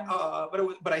 But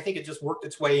but I think it just worked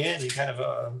its way in kind of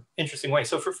a interesting way.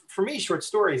 So for me, short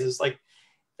stories is like,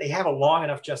 they have a long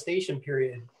enough gestation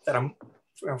period that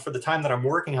for the time that I'm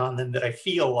working on them, that I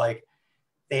feel like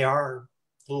they are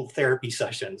little therapy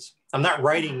sessions. I'm not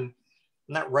writing,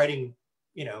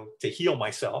 you know, to heal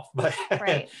myself, but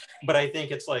but I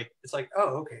think it's like,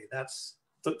 oh, okay,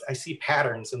 I see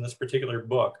patterns in this particular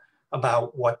book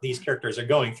about what these characters are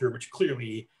going through, which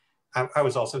clearly I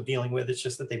was also dealing with. It's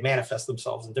just that they manifest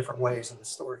themselves in different ways in the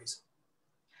stories.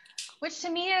 Which to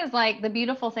me is like the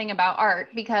beautiful thing about art,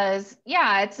 because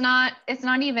it's not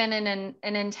even an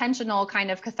intentional kind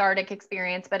of cathartic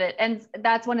experience, but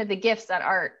that's one of the gifts that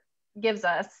art gives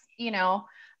us, you know.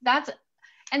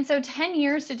 And so 10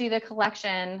 years to do the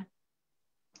collection.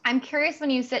 I'm curious,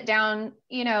 when you sit down,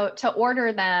 you know, to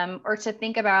order them or to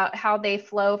think about how they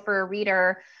flow for a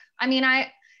reader. I mean,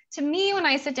 to me, when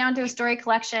I sit down to a story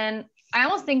collection, I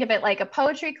almost think of it like a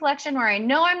poetry collection, where I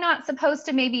know I'm not supposed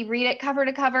to maybe read it cover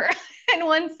to cover in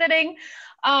one sitting.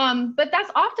 But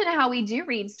that's often how we do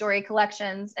read story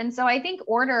collections. And so I think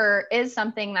order is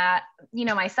something that, you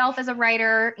know, myself as a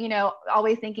writer, you know,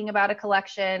 always thinking about a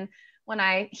collection when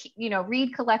I, you know,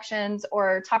 read collections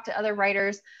or talk to other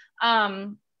writers.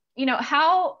 You know,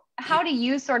 how do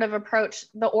you sort of approach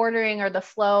the ordering or the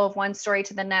flow of one story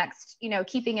to the next, you know,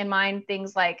 keeping in mind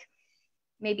things like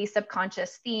maybe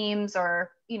subconscious themes,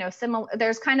 or, you know, similar,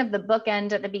 there's kind of the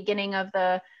bookend at the beginning of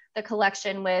the the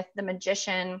collection with the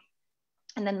magician.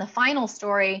 And then the final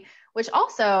story, which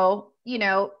also, you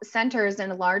know, centers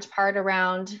in a large part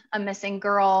around a missing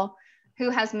girl who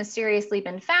has mysteriously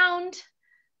been found,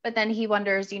 but then he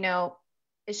wonders, you know,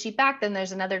 is she back? Then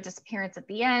there's another disappearance at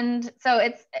the end. So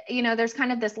it's, you know, there's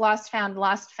kind of this lost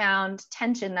found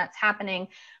tension that's happening.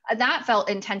 That felt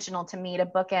intentional to me to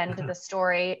bookend the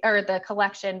story or the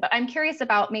collection, but I'm curious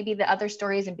about maybe the other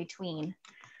stories in between.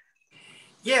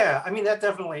 Yeah, I mean, that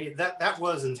definitely, that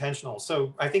was intentional.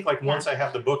 So I think like once I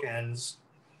have the bookends,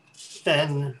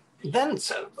 then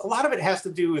so a lot of it has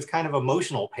to do with kind of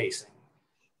emotional pacing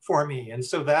for me. And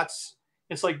so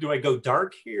it's like, do I go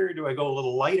dark here? Do I go a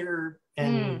little lighter?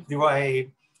 And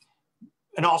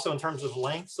and also in terms of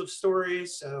lengths of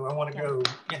stories. So I want to go,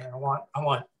 you know, I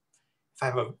want, if I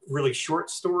have a really short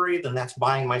story, then that's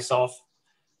buying myself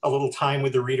a little time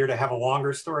with the reader to have a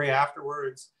longer story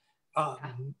afterwards.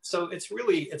 So it's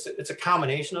really, it's a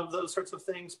combination of those sorts of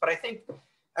things. But I think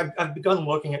I've begun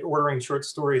looking at ordering short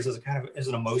stories as a kind of, as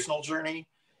an emotional journey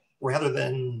rather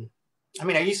than, I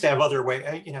mean, I used to have other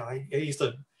way, you know, I used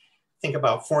to think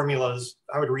about formulas.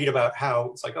 I would read about how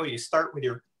it's like, oh, you start with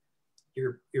your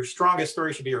strongest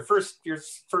story should be your first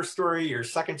story, your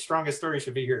second strongest story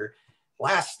should be your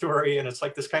last story. And it's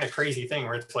like this kind of crazy thing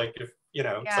where it's like, if, you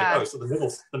know, it's like, oh, so the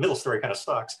middle story kind of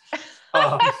sucks.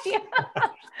 But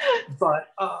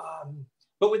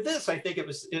with this, I think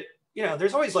it, you know,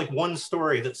 there's always like one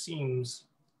story that seems,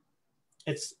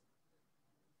 it's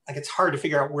like, it's hard to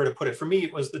figure out where to put it. For me,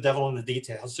 it was The Devil in the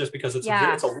Details, just because it's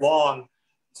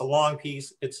a long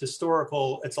piece. It's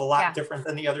historical. It's a lot different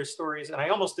than the other stories. And I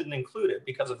almost didn't include it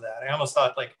because of that. I almost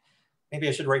thought like, maybe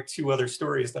I should write 2 other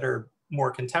stories that are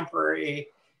more contemporary,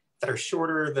 that are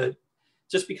shorter, that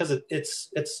just because it's,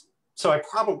 so I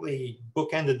probably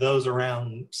bookended those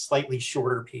around slightly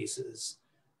shorter pieces,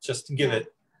 just to give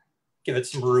it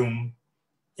some room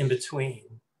in between.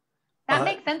 That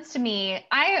makes sense to me.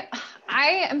 I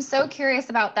am so curious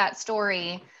about that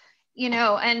story, you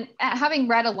know, and having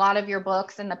read a lot of your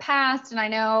books in the past, and I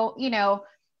know, you know,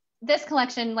 this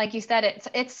collection, like you said,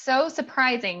 it's so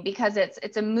surprising because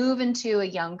it's a move into a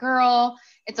young girl.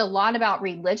 It's a lot about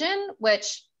religion,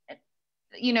 which,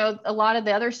 you know, a lot of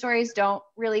the other stories don't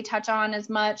really touch on as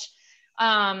much.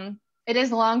 It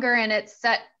is longer and it's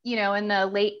set, you know, in the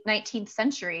late 19th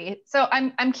century. So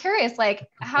I'm curious, like,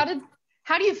 how do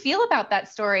you feel about that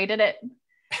story?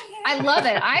 I love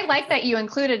it. I like that you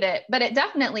included it, but it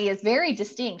definitely is very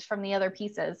distinct from the other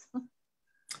pieces.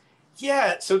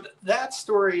 Yeah, so that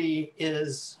story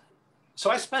is, so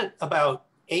I spent about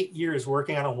 8 years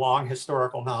working on a long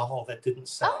historical novel that didn't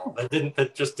sell,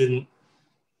 that just didn't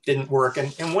work.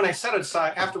 And when I set it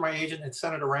aside, after my agent had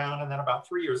sent it around, and then about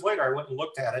 3 years later, I went and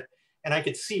looked at it, and I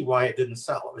could see why it didn't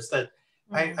sell. It was that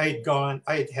I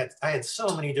had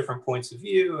so many different points of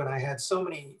view, and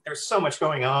there's so much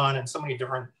going on, and so many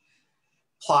different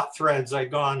plot threads. I'd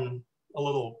gone a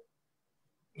little,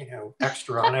 you know,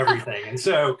 extra on everything. And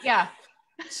so,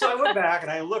 so I went back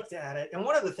and I looked at it. And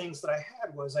one of the things that I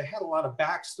had a lot of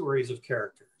backstories of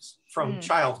characters from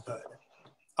childhood.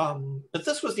 But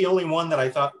this was the only one that I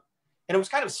thought, and it was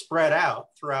kind of spread out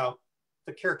throughout.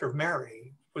 The character of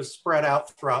Mary was spread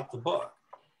out throughout the book.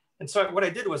 And so what I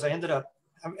did was I ended up,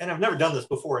 and I've never done this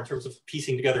before in terms of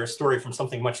piecing together a story from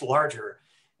something much larger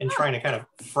and trying to kind of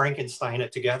Frankenstein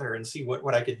it together and see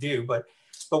what I could do. But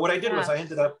what I did was I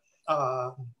ended up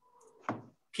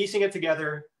piecing it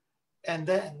together. And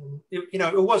then, you know,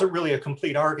 it wasn't really a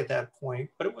complete arc at that point,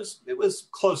 but it was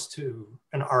close to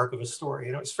an arc of a story,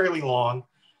 and it was fairly long.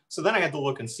 So then I had to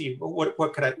look and see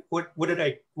what could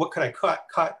I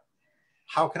cut?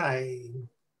 How can I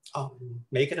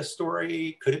make it a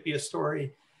story? Could it be a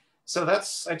story? So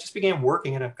I just began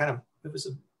working in it was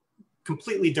a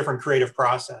completely different creative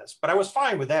process, but I was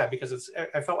fine with that because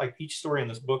I felt like each story in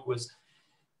this book was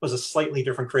a slightly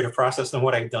different creative process than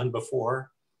what I'd done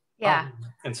before. Yeah.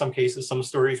 In some cases, some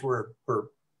stories were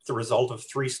the result of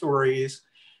 3 stories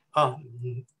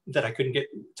that I couldn't get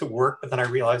to work, but then I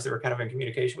realized they were kind of in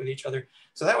communication with each other.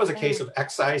 So that was a case of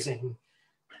excising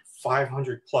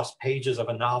 500 plus pages of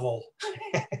a novel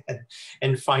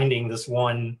and finding this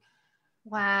one.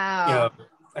 Wow. You know,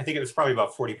 I think it was probably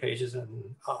about 40 pages in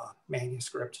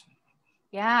manuscript.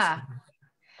 Yeah.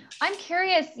 I'm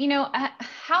curious, you know,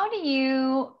 how do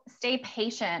you stay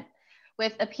patient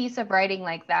with a piece of writing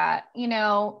like that, you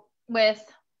know, with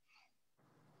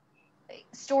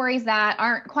stories that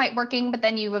aren't quite working, but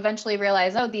then you eventually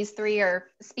realize, oh, these 3 are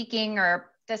speaking,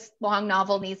 or this long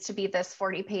novel needs to be this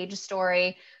 40-page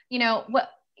story. You know,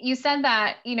 what you said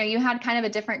that, you know, you had kind of a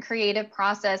different creative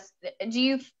process.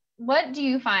 what do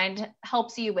you find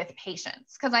helps you with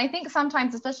patience? Because I think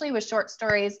sometimes, especially with short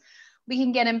stories, we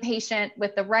can get impatient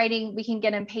with the writing. We can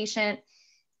get impatient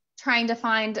trying to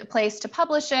find a place to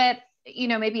publish it. You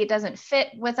know, maybe it doesn't fit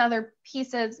with other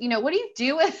pieces. You know, what do you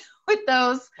do with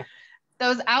those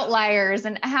outliers,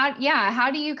 and how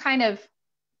do you kind of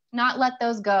not let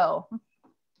those go?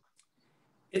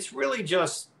 It's really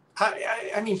just,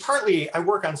 I mean, partly I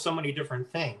work on so many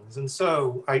different things. And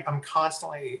so I'm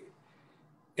constantly,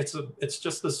 it's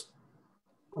just this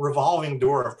revolving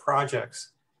door of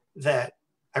projects that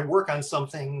I work on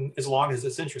something as long as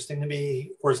it's interesting to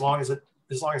me, or as long as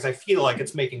I feel like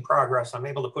it's making progress, I'm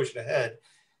able to push it ahead.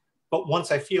 But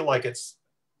once I feel like it's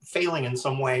failing in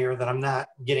some way, or that I'm not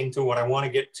getting to what I want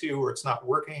to get to, or it's not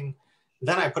working,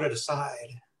 then I put it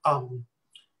aside.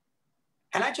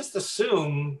 And I just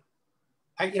assume,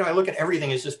 I look at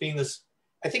everything as just being this,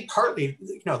 I think partly,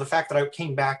 the fact that I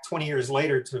came back 20 years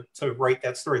later to write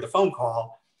that story, The Phone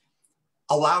Call,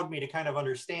 allowed me to kind of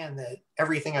understand that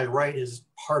everything I write is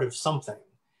part of something,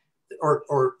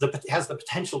 or has the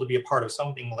potential to be a part of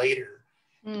something later.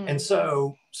 And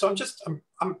so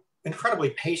I'm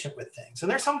incredibly patient with things.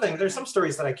 And there's some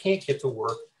stories that I can't get to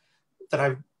work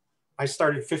that I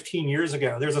started 15 years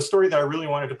ago. There's a story that I really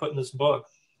wanted to put in this book,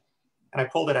 and I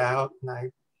pulled it out and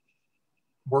I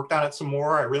worked on it some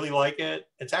more. I really like it.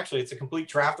 It's a complete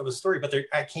draft of a story, but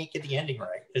I can't get the ending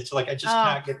right. It's like, I just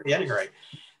cannot get the ending right.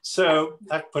 So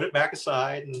I put it back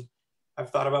aside, and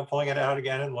I've thought about pulling it out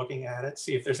again and looking at it,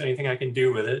 see if there's anything I can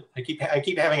do with it. I keep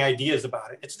having ideas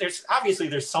about it.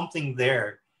 There's something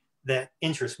there that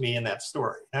interests me in that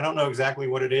story. I don't know exactly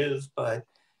what it is, but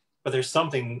there's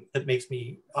something that makes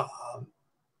me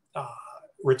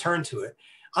return to it.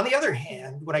 On the other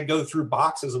hand, when I go through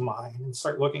boxes of mine and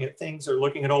start looking at things or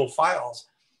looking at old files,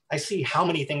 I see how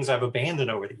many things I've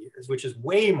abandoned over the years, which is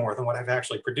way more than what I've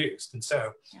actually produced. And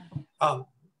so,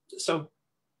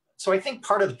 so I think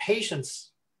part of the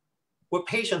patience, what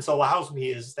patience allows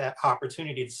me, is that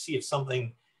opportunity to see if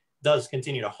something does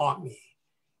continue to haunt me.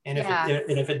 And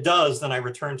if it does, then I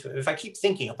return to it. If I keep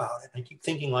thinking about it, I keep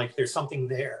thinking like there's something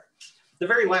there. The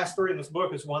very last story in this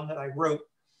book is one that I wrote.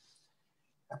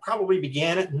 I probably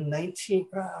began it in I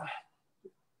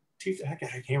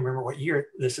can't remember what year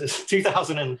this is,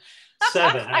 2007.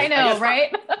 I know,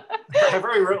 right? I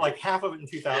probably wrote like half of it in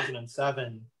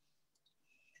 2007.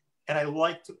 And I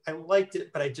liked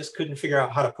it, but I just couldn't figure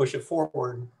out how to push it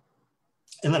forward.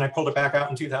 And then I pulled it back out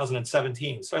in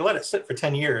 2017. So I let it sit for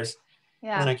 10 years.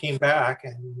 Yeah. And then I came back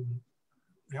and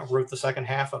wrote the second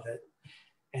half of it,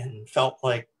 and felt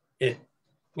like it,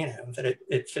 that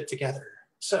it fit together.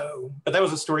 So, but that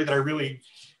was a story that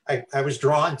I was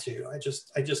drawn to. I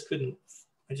just couldn't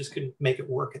make it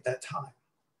work at that time.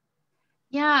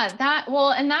 Yeah,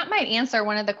 and that might answer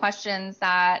one of the questions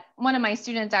that one of my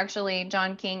students, actually,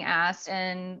 John King, asked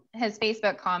in his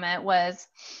Facebook comment was,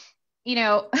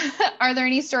 are there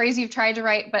any stories you've tried to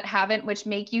write but haven't, which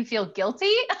make you feel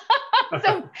guilty?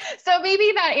 So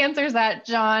maybe that answers that,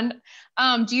 John.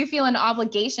 Do you feel an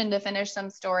obligation to finish some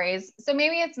stories? So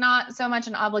maybe it's not so much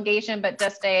an obligation, but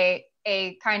just a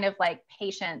kind of like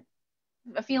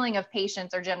a feeling of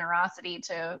patience or generosity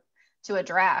to a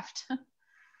draft.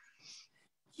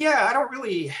 Yeah, I don't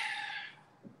really.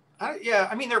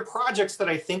 I mean, there are projects that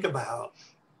I think about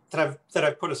that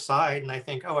I've put aside, and I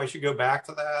think, oh, I should go back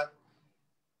to that.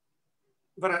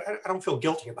 But I don't feel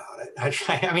guilty about it.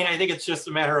 I mean, I think it's just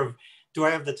a matter of, do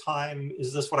I have the time?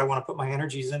 Is this what I want to put my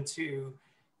energies into?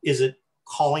 Is it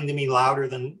calling to me louder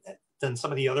than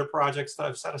some of the other projects that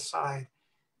I've set aside?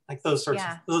 Like those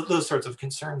sorts of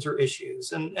concerns or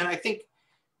issues. And I think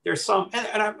there's some,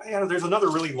 and there's another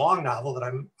really long novel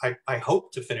that I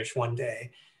hope to finish one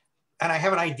day. And I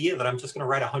have an idea that I'm just going to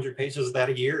write 100 pages of that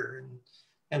a year.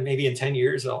 And maybe in 10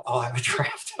 years, I'll have a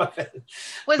draft of it.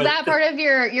 Was that part of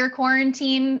your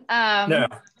quarantine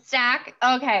stack?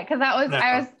 Okay, because that was,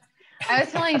 no. I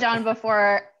was telling John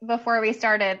before we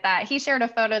started that he shared a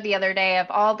photo the other day of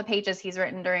all the pages he's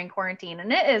written during quarantine,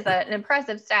 and it is an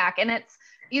impressive stack. And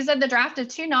you said the draft of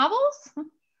 2 novels?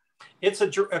 It's a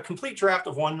complete draft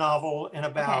of 1 novel and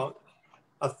about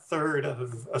a third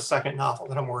of a second novel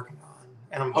that I'm working on,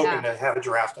 and I'm hoping to have a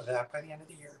draft of that by the end of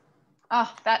the year.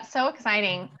 Oh, that's so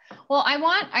exciting. Well, I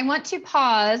want to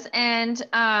pause and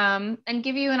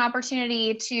give you an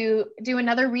opportunity to do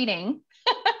another reading.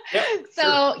 Yep, so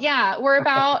sure. Yeah, we're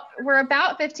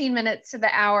about 15 minutes to the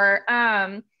hour.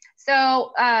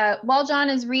 So while John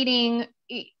is reading,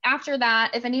 after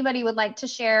that, if anybody would like to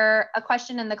share a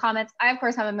question in the comments, I of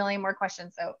course have a million more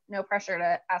questions, so no pressure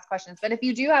to ask questions. But if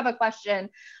you do have a question,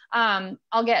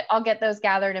 I'll get those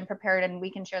gathered and prepared, and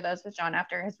we can share those with John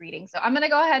after his reading. So I'm going to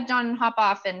go ahead, John, and hop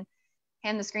off and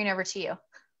hand the screen over to you.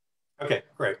 Okay,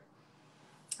 great.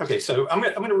 Okay, so I'm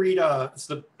going to read it's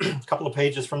the couple of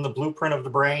pages from the blueprint of the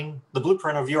brain, the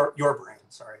blueprint of your brain.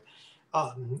 Sorry,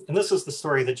 and this is the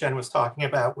story that Jen was talking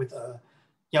about with a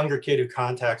younger kid who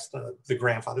contacts the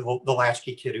grandfather, the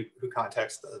latchkey kid who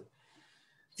contacts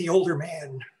the older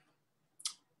man.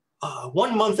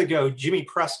 1 month ago, Jimmy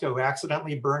Presco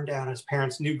accidentally burned down his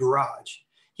parents' new garage.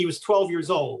 He was 12 years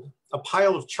old. A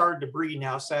pile of charred debris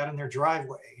now sat in their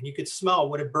driveway, and you could smell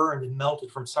what had burned and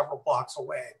melted from several blocks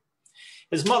away.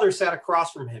 His mother sat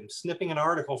across from him, snipping an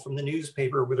article from the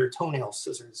newspaper with her toenail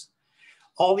scissors.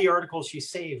 All the articles she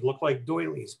saved looked like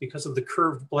doilies because of the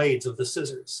curved blades of the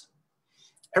scissors.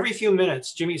 Every few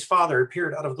minutes, Jimmy's father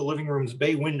appeared out of the living room's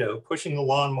bay window, pushing the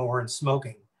lawnmower and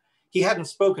smoking. He hadn't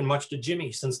spoken much to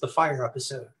Jimmy since the fire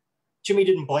episode. Jimmy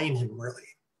didn't blame him,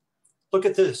 really. Look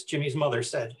at this, Jimmy's mother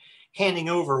said, handing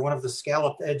over one of the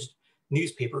scalloped-edged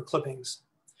newspaper clippings.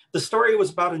 The story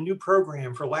was about a new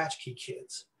program for latchkey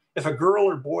kids. If a girl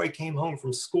or boy came home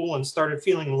from school and started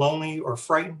feeling lonely or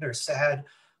frightened or sad,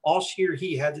 all she or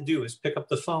he had to do was pick up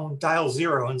the phone, dial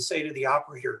 0, and say to the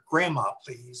operator, "Grandma,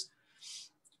 please,"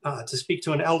 to speak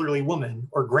to an elderly woman,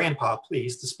 or "Grandpa,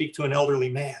 please," to speak to an elderly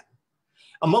man.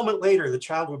 A moment later, the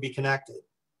child would be connected.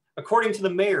 According to the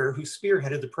mayor who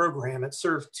spearheaded the program, it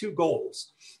served 2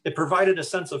 goals. It provided a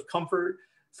sense of comfort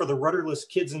for the rudderless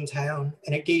kids in town,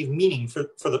 and it gave meaning to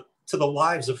the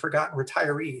lives of forgotten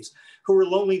retirees who were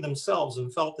lonely themselves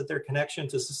and felt that their connection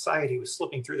to society was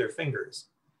slipping through their fingers.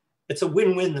 It's a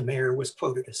win-win, the mayor was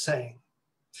quoted as saying.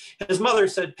 His mother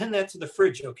said, "Pin that to the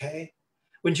fridge, okay?"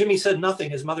 When Jimmy said nothing,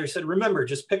 his mother said, "Remember,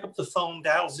 just pick up the phone,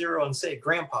 dial 0, and say,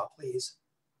 'Grandpa, please.'"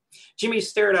 Jimmy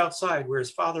stared outside where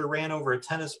his father ran over a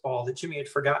tennis ball that Jimmy had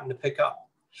forgotten to pick up.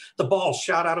 The ball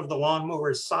shot out of the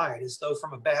lawnmower's side as though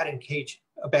from a batting cage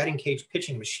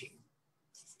pitching machine.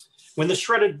 When the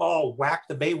shredded ball whacked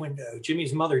the bay window,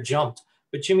 Jimmy's mother jumped,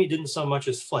 but Jimmy didn't so much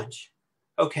as flinch.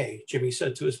 "Okay," Jimmy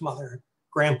said to his mother,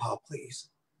 "Grandpa, please."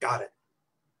 "Got it."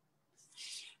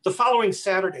 The following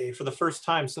Saturday, for the first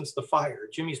time since the fire,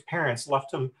 Jimmy's parents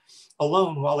left him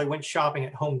alone while they went shopping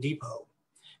at Home Depot.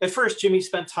 At first, Jimmy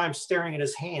spent time staring at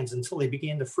his hands until they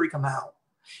began to freak him out.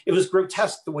 It was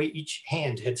grotesque the way each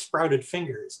hand had sprouted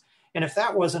fingers, and if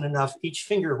that wasn't enough, each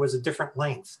finger was a different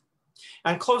length.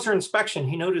 On closer inspection,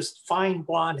 he noticed fine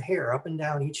blonde hair up and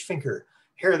down each finger,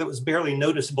 hair that was barely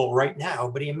noticeable right now,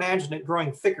 but he imagined it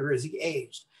growing thicker as he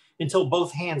aged, until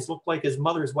both hands looked like his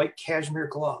mother's white cashmere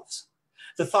gloves.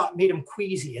 The thought made him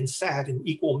queasy and sad in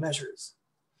equal measures.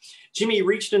 Jimmy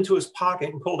reached into his pocket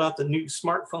and pulled out the new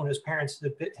smartphone his parents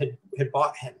had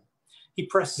bought him. He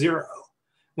pressed 0.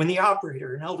 When the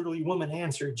operator, an elderly woman,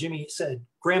 answered, Jimmy said,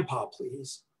 "Grandpa,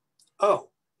 please." "Oh,"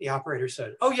 the operator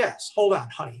said. "Oh, yes, hold on,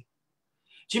 honey."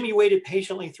 Jimmy waited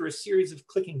patiently through a series of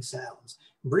clicking sounds,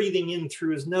 breathing in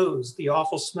through his nose the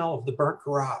awful smell of the burnt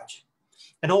garage.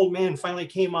 An old man finally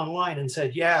came online and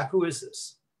said, "Yeah, who is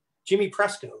this?" "Jimmy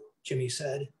Presco," Jimmy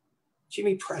said.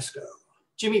 "Jimmy Presco,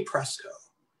 Jimmy Presco."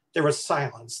 There was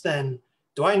silence. Then,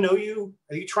 "Do I know you?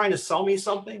 Are you trying to sell me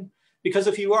something? Because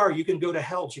if you are, you can go to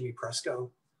hell, Jimmy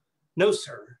Presco." "No,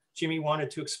 sir." Jimmy wanted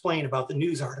to explain about the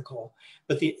news article,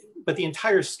 but the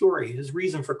entire story, his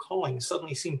reason for calling,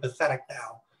 suddenly seemed pathetic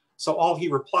now. So all he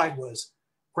replied was,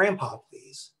 "Grandpa,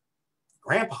 please."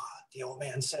 "Grandpa," the old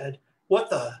man said. "What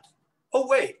the? Oh,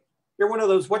 wait, you're one of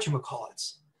those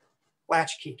whatchamacallits.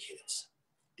 Latchkey kids."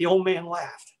 The old man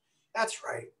laughed. "That's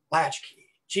right, latchkey.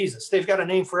 Jesus, they've got a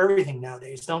name for everything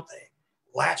nowadays, don't they?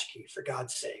 Latchkey, for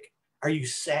God's sake. Are you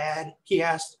sad?" he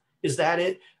asked. "Is that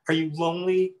it? Are you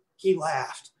lonely?" He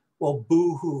laughed. "Well,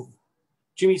 boo-hoo."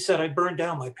 Jimmy said, "I burned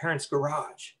down my parents'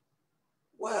 garage."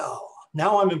 "Well,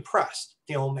 now I'm impressed,"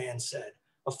 the old man said.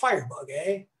 "A firebug,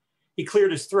 eh?" He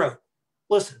cleared his throat.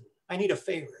 "Listen, I need a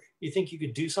favor. You think you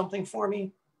could do something for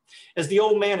me?" As the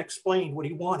old man explained what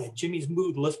he wanted, Jimmy's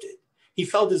mood lifted. He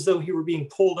felt as though he were being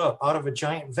pulled up out of a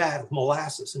giant vat of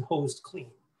molasses and hosed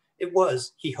clean. It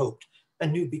was, he hoped, a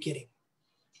new beginning.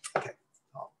 Okay,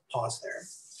 I'll pause there.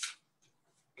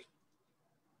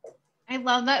 I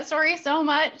love that story so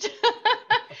much.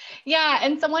 Yeah,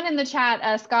 and someone in the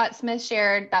chat, Scott Smith,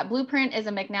 shared that Blueprint is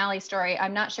a McNally story.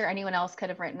 I'm not sure anyone else could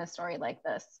have written a story like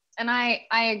this. And I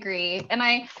agree. And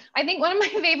I think one of my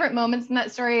favorite moments in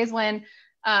that story is when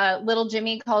little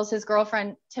Jimmy calls his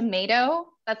girlfriend Tomato.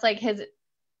 That's like his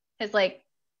like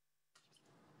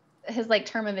his like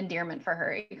term of endearment for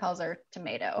her. He calls her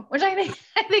tomato, which I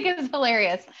think is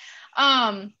hilarious.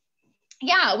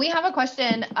 Yeah, we have a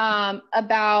question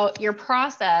about your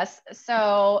process.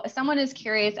 So someone is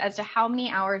curious as to how many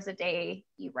hours a day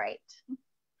you write.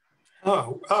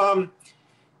 Oh,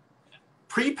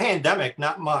 pre-pandemic,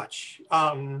 not much.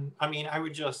 I mean, I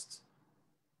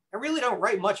really don't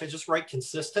write much. I just write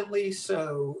consistently.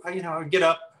 So, I would get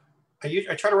up.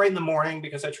 I try to write in the morning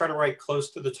because I try to write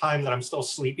close to the time that I'm still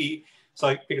sleepy.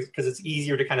 So because it's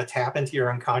easier to kind of tap into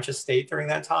your unconscious state during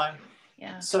that time.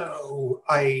 Yeah. So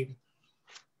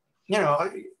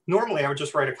normally I would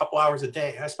just write a couple hours a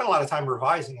day. I spent a lot of time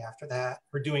revising after that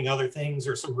or doing other things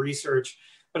or some research.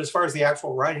 But as far as the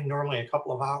actual writing, normally a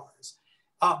couple of hours.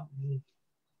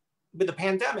 With the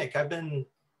pandemic, I've been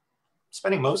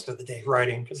spending most of the day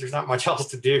writing because there's not much else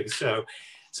to do. So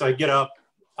I get up,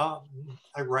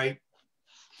 I write,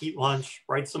 eat lunch,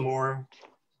 write some more,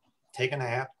 take a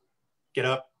nap, get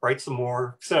up, write some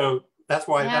more. So that's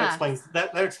why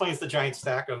that explains the giant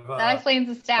stack of. That explains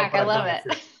the stack. I love it.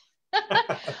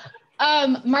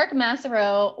 Mark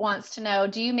Massaro wants to know: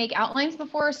 do you make outlines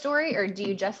before a story, or do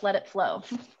you just let it flow?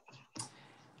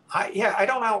 I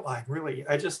don't outline really.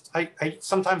 I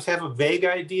sometimes have a vague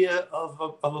idea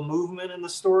of a movement in the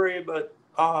story, but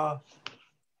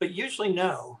usually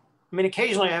no. I mean,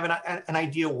 occasionally I have an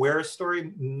idea where a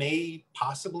story may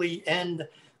possibly end,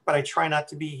 but I try not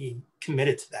to be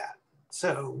committed to that.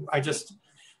 So I just,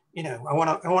 I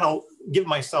want to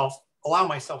allow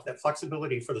myself that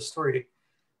flexibility for the story to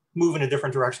move in a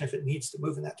different direction if it needs to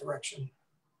move in that direction.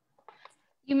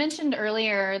 You mentioned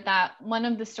earlier that one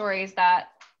of the stories that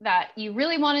you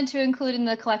really wanted to include in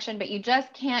the collection, but you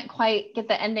just can't quite get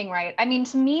the ending right. I mean,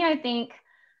 to me, I think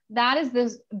that is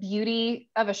the beauty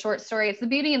of a short story. It's the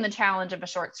beauty and the challenge of a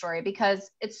short story because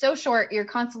it's so short. You're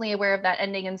constantly aware of that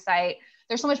ending in sight.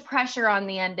 There's so much pressure on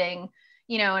the ending,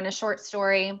 in a short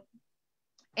story.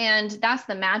 And that's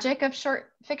the magic of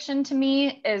short fiction to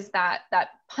me, is that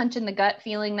punch in the gut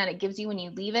feeling that it gives you when you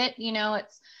leave it.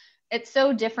 It's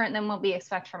so different than what we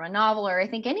expect from a novel, or I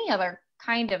think any other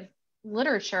kind of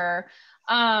literature.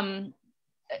 I'm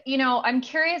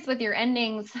curious with your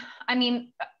endings. I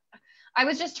mean, I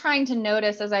was just trying to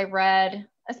notice as I read,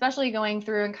 especially going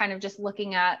through and kind of just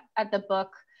looking at the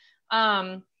book.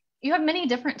 You have many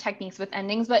different techniques with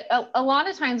endings, but a lot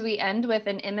of times we end with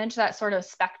an image that's sort of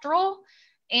spectral.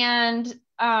 And,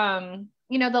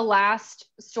 the last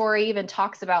story even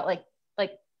talks about like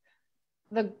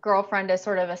the girlfriend is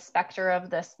sort of a specter of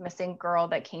this missing girl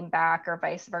that came back, or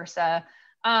vice versa.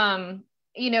 When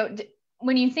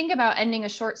you think about ending a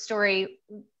short story,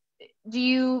 do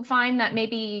you find that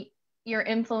maybe you're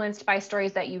influenced by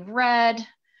stories that you've read,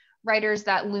 writers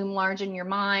that loom large in your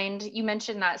mind? You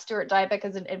mentioned that Stuart Dybek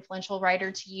is an influential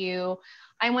writer to you.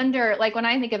 I wonder, like, when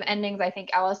I think of endings, I think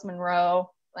Alice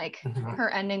Munro, like her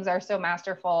endings are so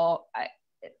masterful.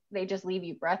 They just leave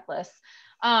you breathless.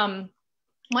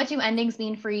 What do endings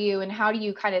mean for you, and how do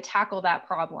you kind of tackle that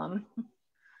problem?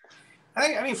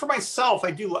 I mean, for myself,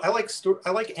 I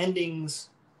like endings.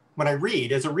 When I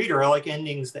read, as a reader, I like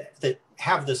endings that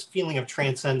have this feeling of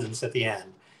transcendence at the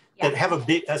end, that have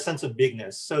a sense of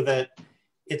bigness, so that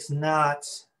it's not,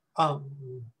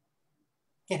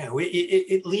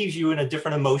 it leaves you in a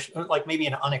different emotion, like maybe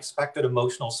an unexpected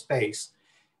emotional space.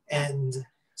 And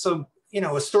so,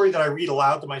 a story that I read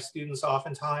aloud to my students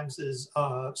oftentimes is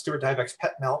Stuart Dybek's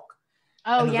Pet Milk.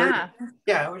 Oh, yeah.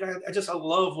 I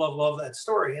love that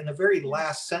story. And the very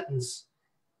last sentence,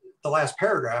 the last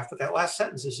paragraph, but that last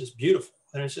sentence is just beautiful.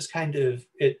 And it's just kind of,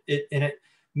 it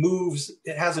moves,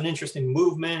 it has an interesting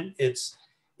movement. It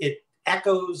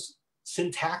echoes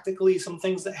syntactically some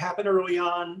things that happened early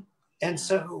on. And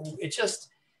so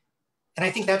and I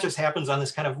think that just happens on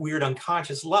this kind of weird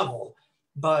unconscious level,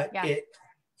 but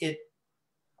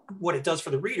what it does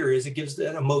for the reader is it gives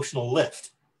that emotional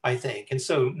lift, I think. And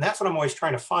so that's what I'm always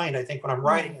trying to find, I think, when I'm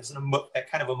writing, is that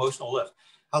kind of emotional lift.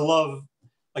 I love,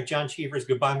 like, John Cheever's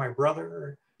Goodbye, My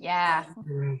Brother. Yeah.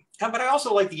 But I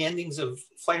also like the endings of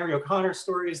Flannery O'Connor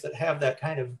stories that have that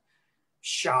kind of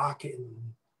shock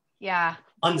and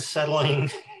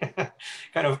unsettling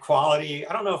kind of quality.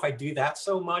 I don't know if I do that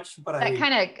so much, but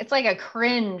it's like a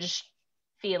cringe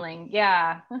feeling.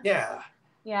 Yeah.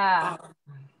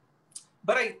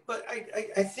 But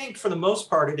I think for the most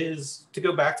part, it is, to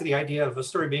go back to the idea of a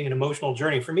story being an emotional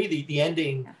journey. For me, the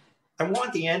ending, I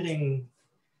want the ending.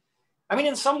 I mean,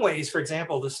 in some ways, for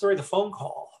example, the story, The Phone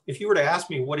Call, if you were to ask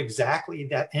me what exactly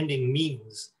that ending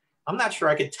means, I'm not sure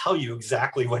I could tell you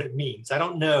exactly what it means. I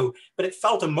don't know, but it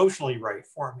felt emotionally right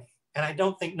for me. And I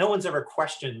don't think, no one's ever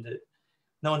questioned it.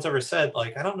 No one's ever said,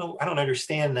 like, I don't know, I don't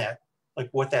understand that, like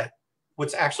what that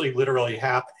what's actually literally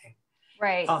happening.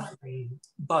 Right.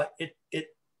 But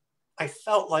I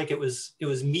felt like it was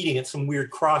meeting at some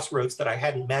weird crossroads that I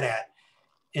hadn't met at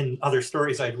in other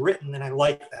stories I'd written, and I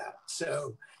like that.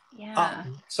 So, yeah.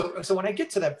 So when I get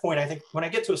to that point, I think when I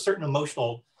get to a certain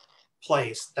emotional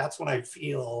place, that's when I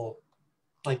feel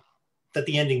like that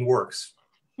the ending works,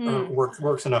 or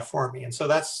works enough for me. And so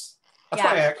that's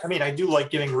why I do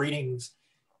like giving readings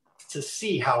to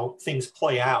see how things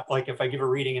play out. Like if I give a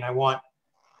reading and I want,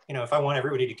 if I want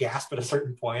everybody to gasp at a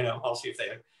certain point, I'll see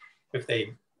if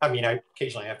they, I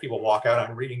occasionally have people walk out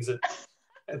on readings that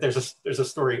there's a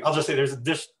story. I'll just say there's a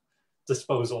dish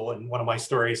disposal in one of my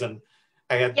stories, and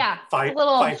I had five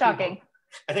shocking. People,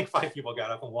 I think 5 people got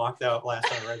up and walked out last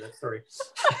time I read that story.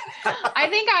 I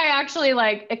think I actually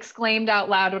exclaimed out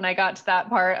loud when I got to that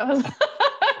part. I was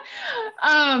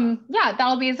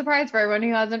that'll be a surprise for everyone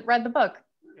who hasn't read the book.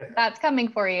 That's coming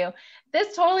for you.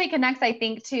 This totally connects, I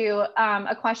think, to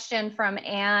a question from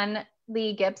Anne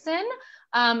Lee Gibson,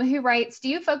 who writes, do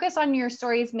you focus on your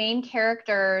story's main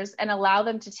characters and allow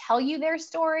them to tell you their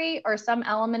story, or some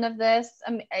element of this?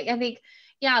 I think,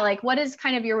 what is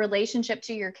kind of your relationship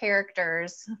to your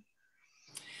characters?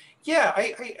 Yeah,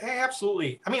 I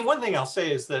absolutely. One thing I'll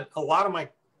say is that a lot of I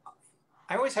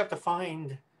always have to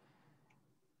find,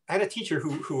 I had a teacher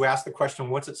who asked the question,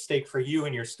 what's at stake for you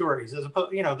in your stories? As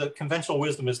opposed, the conventional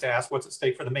wisdom is to ask what's at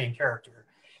stake for the main character.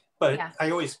 But I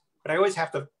always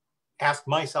have to ask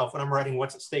myself when I'm writing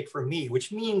what's at stake for me,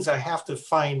 which means I have to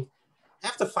find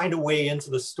a way into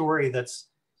the story that's,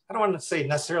 I don't want to say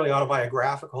necessarily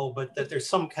autobiographical, but that there's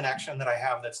some connection that I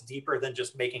have that's deeper than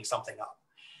just making something up.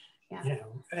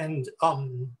 And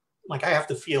I have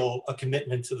to feel a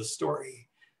commitment to the story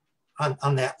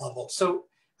on that level. So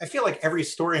I feel like every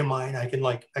story of mine, I can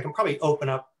probably open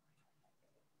up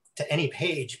to any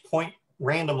page, point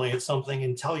randomly at something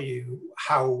and tell you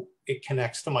how it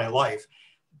connects to my life.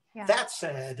 Yeah. That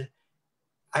said,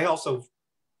 I also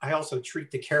treat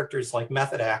the characters like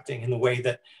method acting, in the way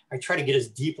that I try to get as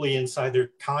deeply inside their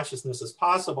consciousness as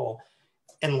possible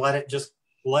and let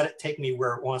it take me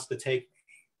where it wants to take me.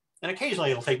 And occasionally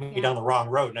it'll take me down the wrong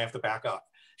road and I have to back up.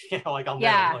 I'll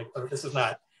never, this is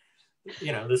not,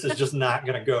 this is just not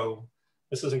going to go,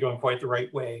 this isn't going quite the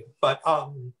right way. But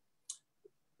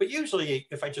usually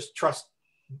if I just trust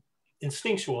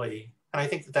instinctually, and I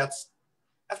think that's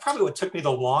probably what took me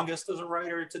the longest as a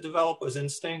writer to develop, was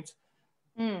instinct.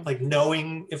 Like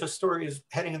knowing if a story is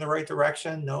heading in the right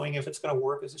direction, knowing if it's going to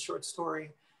work as a short story.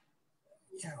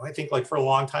 I think for a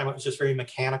long time it was just very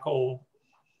mechanical,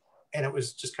 and it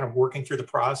was just kind of working through the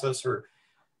process, or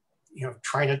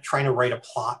trying to write a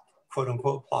plot, quote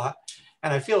unquote plot.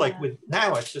 And I feel like with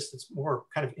now it's more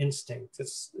kind of instinct.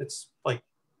 It's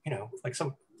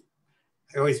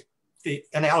the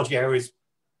analogy I always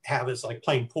have is like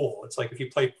playing pool. It's like if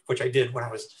you play, which I did when I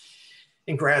was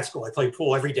in grad school, I played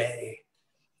pool every day.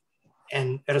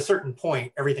 And at a certain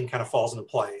point, everything kind of falls into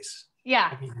place.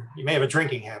 Yeah. You may have a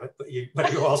drinking habit, but you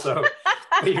also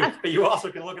you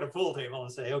also can look at a pool table and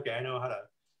say, okay, I know how to.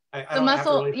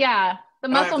 The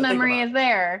muscle memory is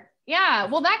there. Yeah.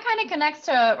 Well, that kind of connects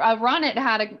to Ron. It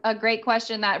had a great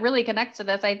question that really connects to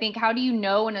this. I think, how do you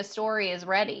know when a story is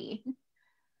ready?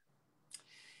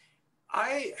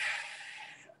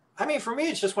 For me,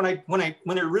 it's just when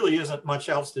there really isn't much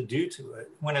else to do to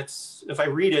it. If I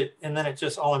read it and then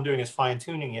all I'm doing is fine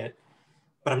tuning it,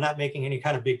 but I'm not making any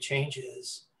kind of big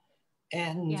changes.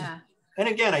 And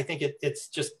again, I think it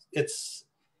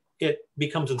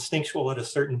becomes instinctual at a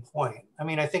certain point.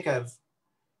 I think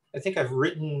I've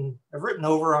written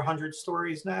over 100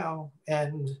 stories now,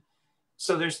 and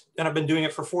so I've been doing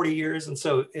it for 40 years, and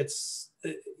so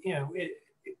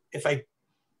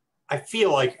I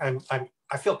feel like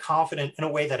I feel confident in a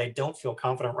way that I don't feel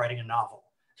confident writing a novel,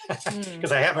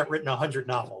 because I haven't written 100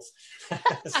 novels.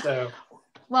 So,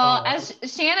 well, as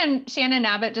Shannon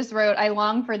Abbott just wrote, I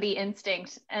long for the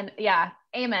instinct. And yeah,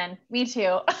 amen. Me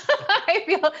too. I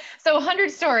feel so 100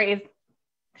 stories.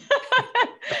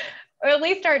 Or at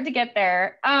least start to get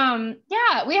there.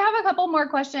 We have a couple more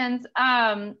questions.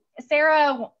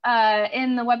 Sarah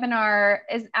in the webinar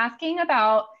is asking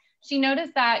about, she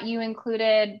noticed that you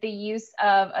included the use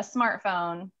of a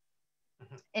smartphone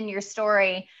in your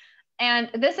story. And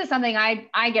this is something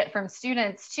I get from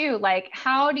students too. Like,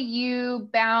 how do you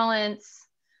balance,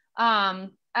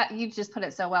 you've just put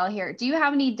it so well here. Do you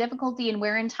have any difficulty in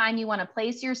where in time you want to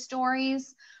place your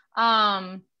stories?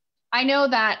 I know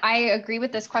that I agree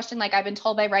with this question. Like, I've been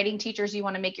told by writing teachers, you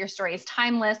want to make your stories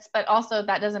timeless, but also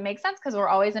that doesn't make sense because we're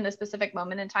always in a specific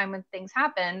moment in time when things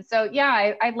happen. So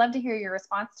yeah, I'd love to hear your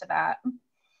response to that.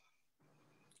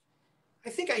 I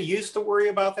think I used to worry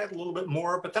about that a little bit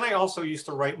more, but then I also used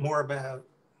to write more about,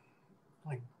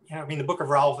 like, you know, I mean, the Book of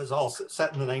Ralph is all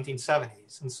set in the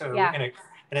 1970s, and so Yeah. and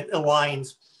it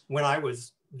aligns when I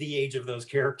was the age of those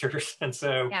characters, and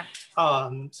so Yeah.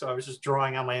 So I was just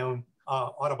drawing on my own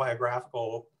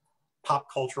autobiographical,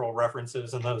 pop cultural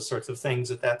references and those sorts of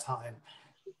things at that time.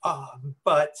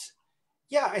 But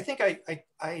yeah, I think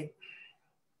I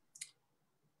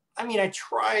mean, I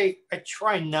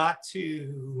try not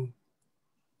to.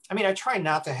 I mean, I try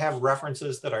not to have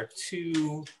references that are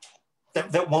too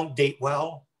that won't date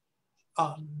well,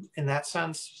 in that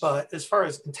sense. But as far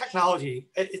as in technology,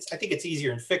 I think it's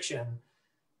easier in fiction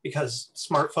because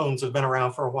smartphones have been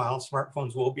around for a while.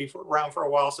 Smartphones will be around for a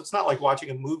while. So it's not like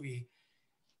watching a movie.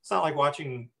 It's not like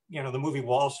watching, you know, the movie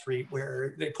Wall Street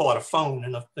where they pull out a phone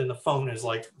and the phone is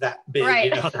like that big, right.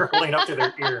 you know, they're holding up to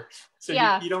their ear. So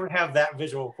yeah. you don't have that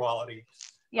visual quality.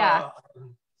 Yeah.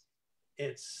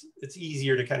 It's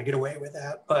easier to kind of get away with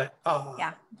that. But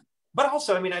yeah. But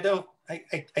also, I mean,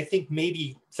 I think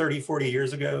maybe 30, 40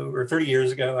 years ago or 30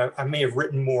 years ago, I may have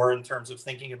written more in terms of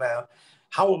thinking about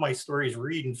how will my stories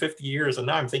read in 50 years? And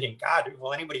now I'm thinking, God,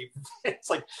 will anybody, it's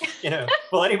like, you know,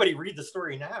 will anybody read the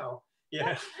story now? You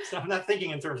know, so I'm not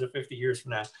thinking in terms of 50 years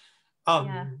from now.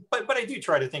 But I do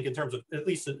try to think in terms of, at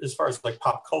least as far as like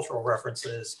pop cultural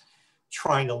references,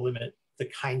 trying to limit the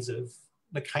kinds of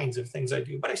things I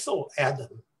do, but I still add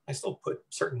them. I still put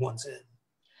certain ones in.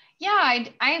 Yeah,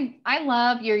 I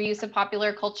love your use of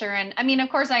popular culture. And I mean, of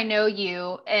course, I know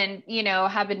you and, you know,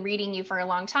 have been reading you for a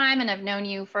long time and I've known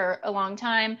you for a long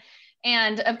time.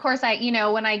 And of course, you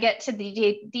know, when I get to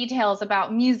the details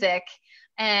about music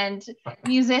and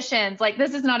musicians, like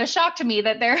this is not a shock to me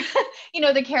that they're, you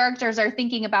know, the characters are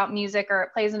thinking about music or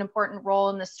it plays an important role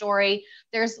in the story.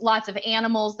 There's lots of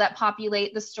animals that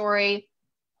populate the story.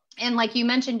 And like you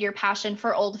mentioned, your passion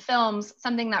for old films,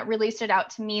 something that really stood out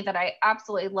to me that I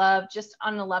absolutely love just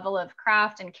on the level of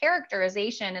craft and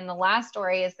characterization in the last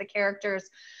story is the characters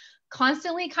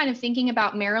constantly kind of thinking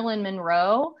about Marilyn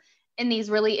Monroe in these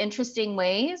really interesting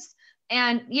ways.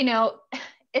 And, you know,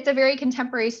 it's a very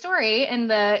contemporary story and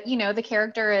the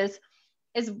character is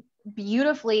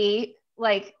beautifully,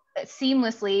 like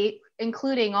seamlessly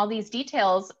including all these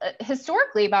details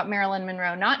historically about Marilyn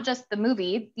Monroe, not just the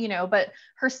movie, you know, but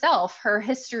herself, her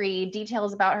history,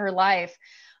 details about her life.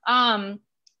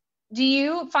 Do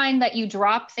you find that you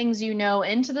drop things you know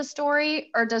into the story,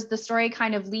 or does the story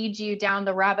kind of lead you down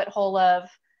the rabbit hole of,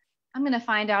 I'm going to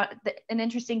find out an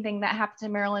interesting thing that happened to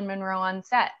Marilyn Monroe on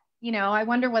set? You know, I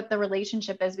wonder what the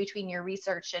relationship is between your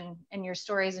research and your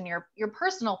stories and your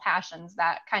personal passions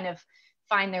that kind of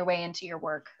find their way into your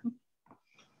work.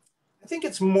 I think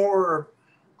it's more,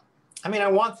 I mean, I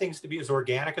want things to be as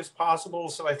organic as possible.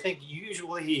 So I think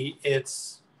usually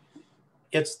it's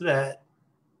that,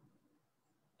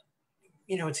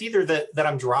 you know, it's either that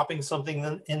I'm dropping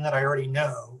something in that I already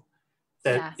know,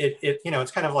 that it you know, it's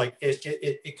kind of like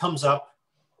it comes up,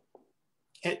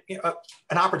 you know,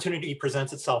 an opportunity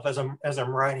presents itself as I'm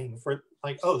writing for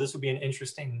like, oh, this would be an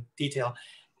interesting detail.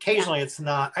 Occasionally it's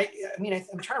not. I mean,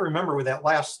 I'm trying to remember with that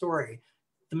last story,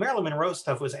 the Marilyn Monroe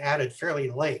stuff was added fairly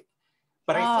late,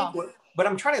 but I think but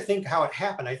I'm trying to think how it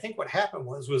happened. I think what happened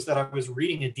was that I was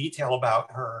reading a detail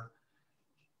about her.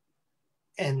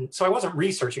 And so I wasn't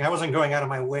researching. I wasn't going out of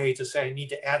my way to say I need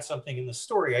to add something in the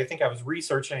story. I think I was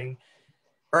researching,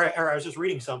 or I was just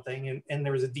reading something and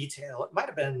there was a detail. It might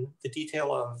have been the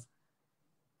detail of,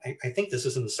 I think this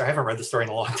is in the story. I haven't read the story in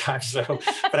a long time. So,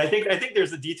 but I think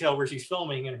there's a detail where she's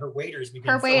filming and her waiters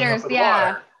begin filling up with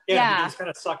water. Yeah. Begins kind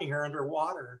of sucking her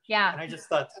underwater. Yeah. And I just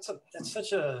thought that's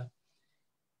such a,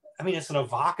 I mean, it's an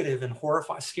evocative and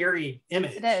horrifying, scary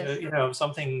image, you know,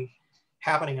 something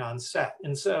happening on set.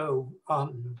 And so,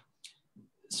 then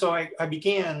I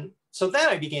began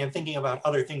thinking about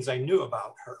other things I knew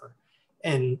about her.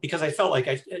 And because I felt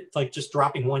like just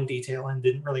dropping one detail in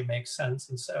didn't really make sense.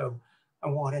 And so I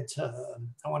wanted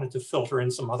to filter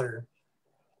in some other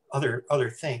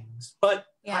things. But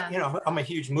you know, I'm a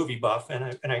huge movie buff,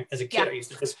 and I as a kid I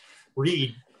used to just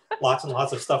read lots and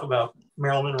lots of stuff about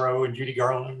Marilyn Monroe and Judy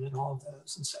Garland and all of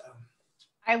those. And so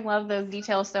I love those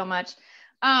details so much.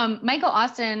 Michael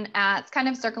Austin, it's kind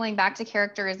of circling back to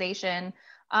characterization.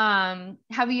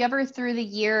 Have you ever through the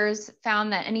years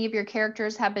found that any of your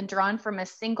characters have been drawn from a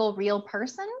single real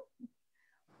person?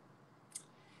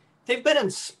 They've been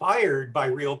inspired by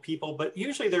real people, but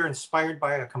usually they're inspired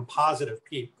by a composite of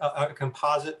people.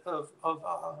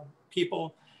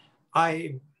 People.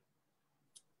 I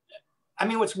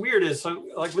mean, what's weird is, so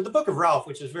like with the Book of Ralph,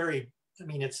 which is very, I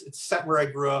mean, it's set where I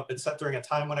grew up. It's set during a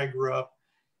time when I grew up.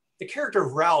 the character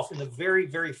of Ralph in the very,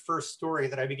 very first story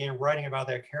that I began writing about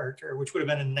that character, which would have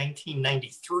been in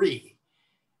 1993,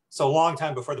 so a long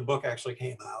time before the book actually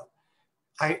came out,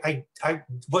 I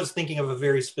was thinking of a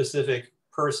very specific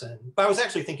person, but I was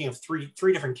actually thinking of three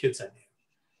different kids I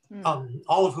knew,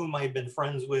 all of whom I had been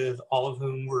friends with, all of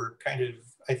whom were kind of,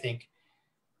 I think,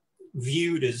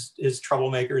 viewed as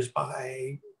troublemakers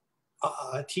by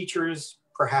teachers,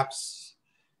 perhaps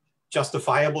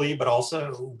justifiably, but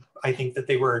also I think that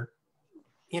they were,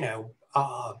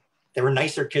 they were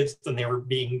nicer kids than they were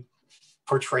being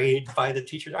portrayed by the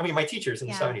teachers. I mean, my teachers in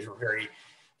the 70s were very,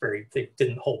 very, they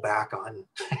didn't hold back on,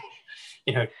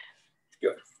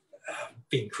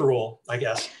 being cruel, I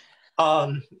guess.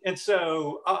 And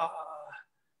so,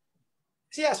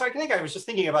 so I think I was just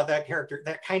thinking about that character,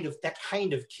 that kind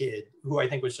of kid who I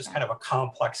think was just kind of a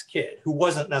complex kid who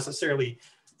wasn't necessarily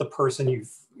the person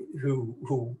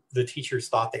who the teachers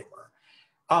thought they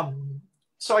were.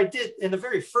 So I did, in the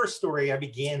very first story, I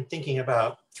began thinking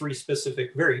about three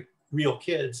specific, very real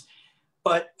kids,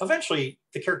 but eventually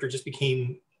the character just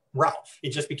became Ralph. It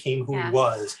just became who he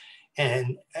was.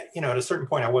 And, at a certain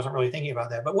point, I wasn't really thinking about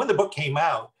that. But when the book came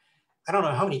out, I don't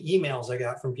know how many emails I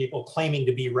got from people claiming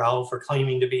to be Ralph or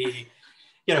claiming to be,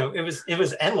 it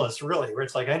was endless, really, where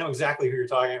it's like, I know exactly who you're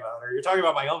talking about, or you're talking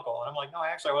about my uncle. And I'm like, no,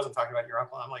 actually, I wasn't talking about your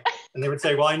uncle. I'm like, and they would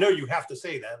say, well, I know you have to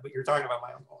say that, but you're talking about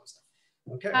my uncle.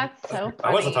 Okay. That's so funny.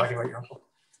 I wasn't talking about your uncle.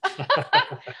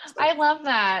 I love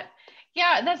that.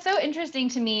 Yeah, that's so interesting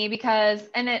to me because,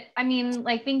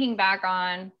 thinking back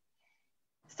on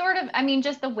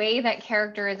just the way that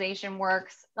characterization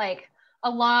works, like a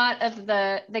lot of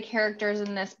the characters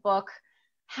in this book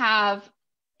have,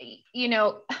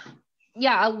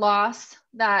 a loss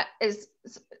that is,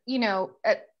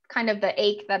 kind of the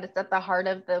ache that is at the heart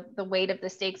of the weight of the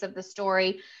stakes of the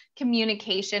story.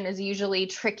 Communication is usually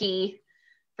tricky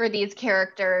for these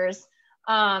characters.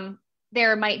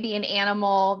 There might be an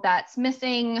animal that's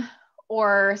missing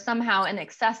or somehow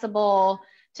inaccessible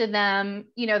to them,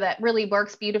 that really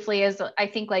works beautifully as I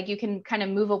think like you can kind of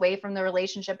move away from the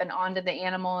relationship and onto the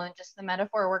animal, and just the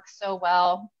metaphor works so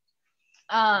well.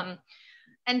 And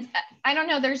I don't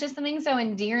know, there's just something so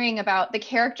endearing about the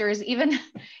characters, even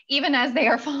as they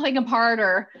are falling apart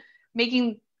or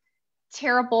making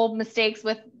terrible mistakes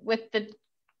with the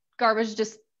garbage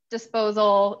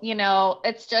disposal,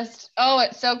 it's just,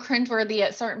 it's so cringeworthy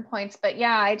at certain points. But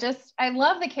yeah, I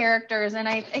love the characters. And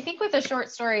I think with a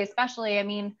short story, especially,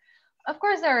 of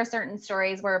course there are certain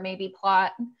stories where maybe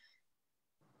plot,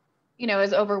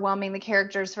 is overwhelming the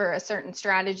characters for a certain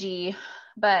strategy.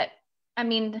 But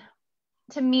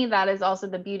to me, that is also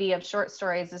the beauty of short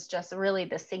stories, is just really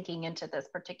the sinking into this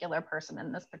particular person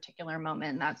in this particular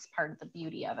moment. And that's part of the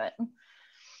beauty of it.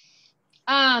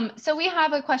 So we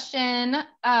have a question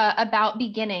about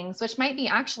beginnings, which might be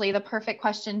actually the perfect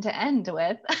question to end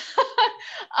with.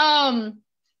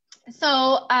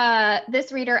 So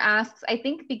this reader asks, I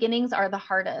think beginnings are the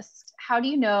hardest. How do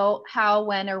you know how,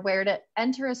 when, or where to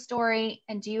enter a story?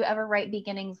 And do you ever write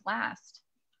beginnings last?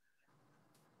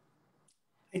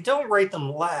 I don't write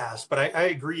them last, but I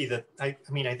agree that I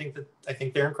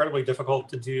think they're incredibly difficult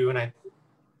to do. And I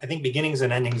think beginnings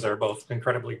and endings are both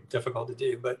incredibly difficult to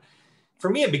do. But for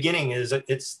me, a beginning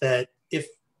it's that if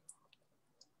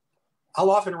I'll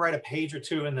often write a page or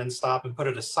two and then stop and put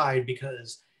it aside,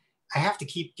 because I have to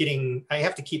keep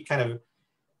kind of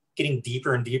getting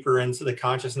deeper and deeper into the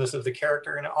consciousness of the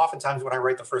character. And oftentimes when I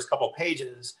write the first couple of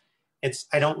pages,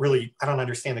 I don't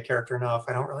understand the character enough.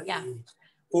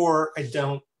 Or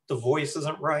the voice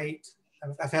isn't right.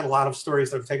 I've had a lot of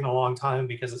stories that have taken a long time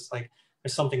because it's like,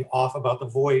 there's something off about the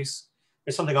voice.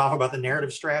 There's something off about the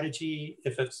narrative strategy.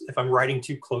 If I'm writing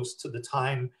too close to the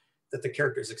time that the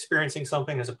character is experiencing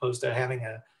something, as opposed to having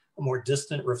a more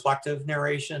distant, reflective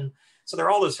narration. So there are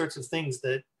all those sorts of things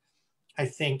that I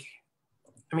think,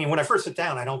 when I first sit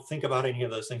down, I don't think about any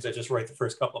of those things. I just write the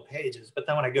first couple of pages. But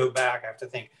then when I go back, I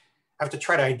have to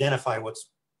try to identify what's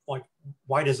like,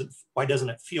 why doesn't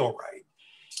it feel right?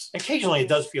 Occasionally it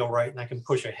does feel right and I can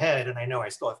push ahead, and I know I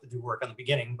still have to do work on the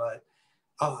beginning, but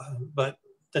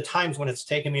the times when it's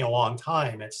taken me a long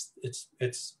time, it's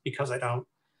because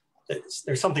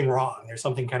there's something wrong. There's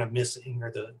something kind of missing,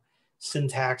 or the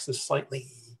syntax is slightly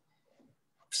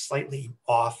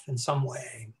off in some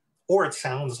way, or it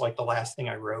sounds like the last thing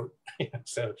I wrote,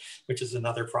 which is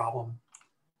another problem.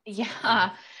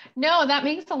 Yeah, no, that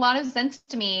makes a lot of sense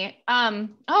to me. I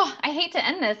hate to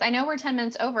end this. I know we're 10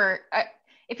 minutes over.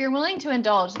 If you're willing to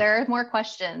indulge, there are more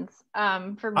questions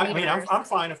for me. I'm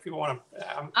fine if people want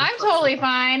to. I'm totally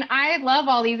fine. I love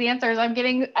all these answers I'm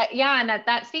getting. And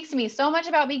that speaks to me so much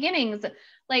about beginnings.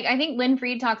 Like, I think Lynn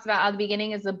Fried talks about how the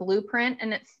beginning is a blueprint,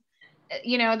 and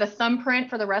you know, the thumbprint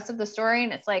for the rest of the story.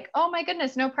 And it's like, oh my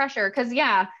goodness, no pressure. Cause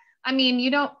yeah, I mean,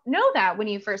 you don't know that when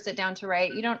you first sit down to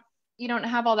write, you don't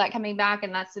have all that coming back.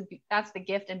 And that's the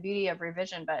gift and beauty of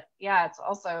revision. But yeah, it's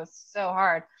also so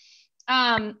hard.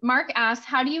 Mark asked,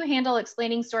 how do you handle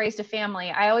explaining stories to family?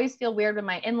 I always feel weird when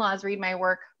my in-laws read my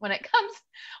work when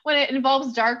it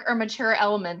involves dark or mature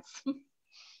elements.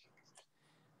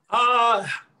 I'm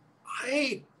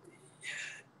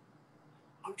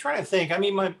trying to think. I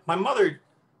mean, my mother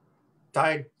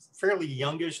died fairly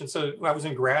youngish, and so I was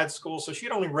in grad school, so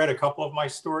she'd only read a couple of my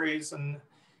stories, and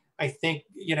I think,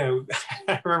 you know,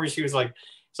 I remember she was like,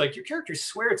 it's like, your characters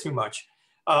swear too much,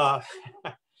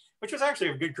 which was actually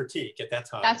a good critique at that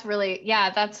time. That's really, yeah,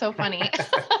 that's so funny.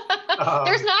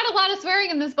 There's not a lot of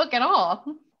swearing in this book at all.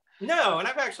 No, and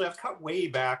I've cut way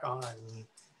back on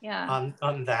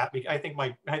that. I think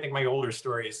my older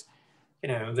stories, you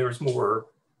know, there was more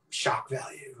shock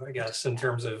value, I guess, in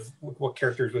terms of what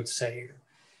characters would say.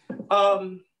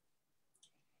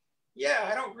 Yeah,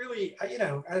 I don't really, you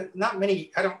know, it's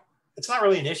not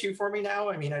really an issue for me now.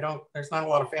 I mean, there's not a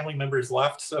lot of family members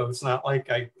left, so it's not like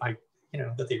I you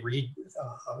know, that they read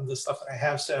the stuff that I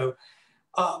have. So,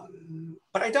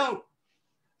 but I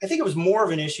think it was more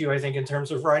of an issue, I think, in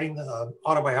terms of writing the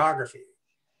autobiography,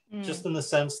 just in the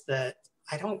sense that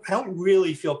I don't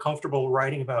really feel comfortable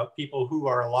writing about people who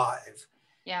are alive.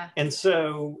 Yeah. And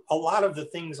so a lot of the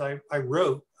things I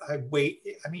wrote, I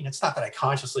mean, it's not that I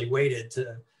consciously waited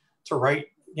to write,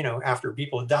 you know, after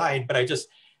people had died, but I just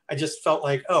felt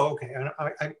like, oh, okay,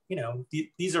 I you know,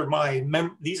 these are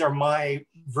my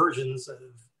versions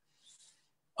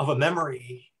of a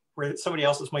memory, where somebody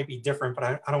else's might be different, but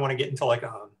I don't want to get into like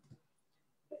a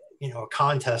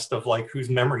contest of like whose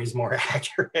memory is more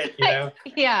accurate, you know,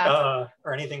 yeah,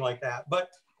 or anything like that. But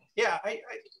yeah, I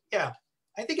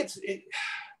think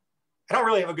I don't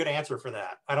really have a good answer for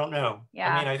that. I don't know.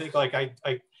 Yeah. I mean, I think like I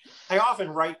often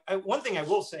write. One thing I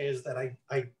will say is that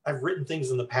I've written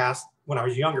things in the past when I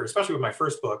was younger, especially with my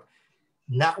first book,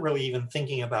 not really even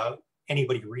thinking about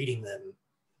anybody reading them.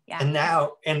 Yeah.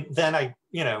 And then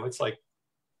you know, it's like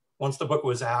once the book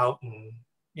was out, and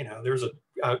you know, there was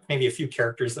maybe a few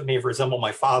characters that may have resembled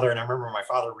my father, and I remember my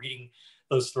father reading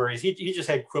those stories. He just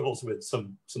had quibbles with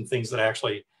some things that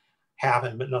actually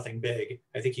happened, but nothing big.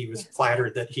 I think he was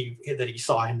flattered that he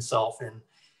saw himself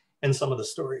in some of the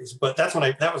stories. But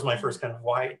that was my first kind of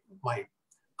my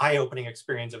eye-opening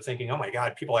experience of thinking, oh my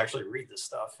God, people actually read this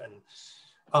stuff. And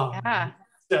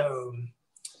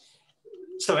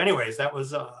so anyways, that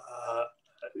was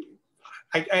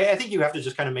I think you have to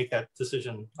just kind of make that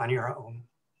decision on your own.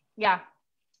 Yeah.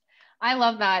 I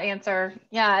love that answer.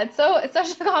 Yeah, it's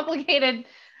such a complicated,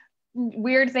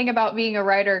 weird thing about being a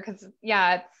writer, because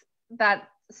yeah, it's that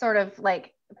sort of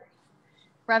like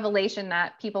revelation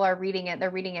that people are reading it, they're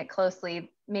reading it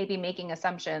closely, maybe making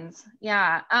assumptions.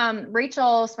 Yeah.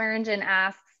 Rachel Swearingen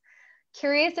asks,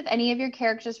 curious if any of your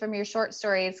characters from your short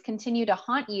stories continue to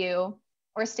haunt you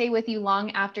or stay with you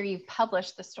long after you've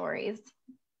published the stories.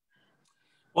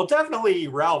 Well, definitely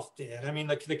Ralph did. I mean,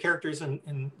 the characters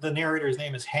and the narrator's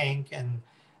name is Hank, and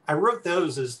I wrote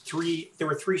those as there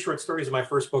were three short stories in my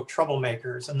first book,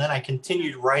 Troublemakers, and then I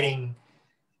continued writing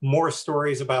more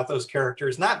stories about those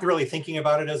characters, not really thinking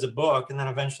about it as a book. And then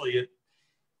eventually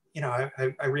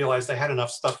I realized I had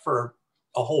enough stuff for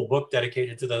a whole book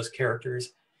dedicated to those characters.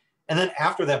 And then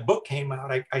after that book came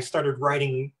out, I started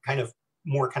writing kind of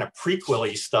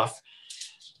prequel-y stuff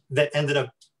that ended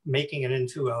up making it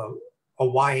into a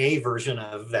YA version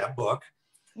of that book.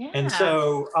 Yeah. And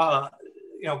so,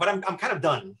 but I'm kind of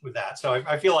done with that. So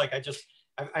I feel like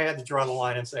I had to draw the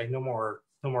line and say, no more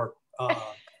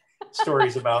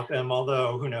stories about them.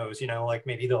 Although who knows, like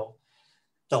maybe they'll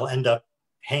end up,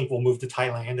 Hank will move to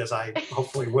Thailand, as I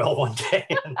hopefully will one day,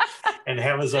 and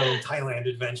have his own Thailand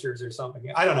adventures or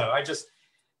something. I don't know.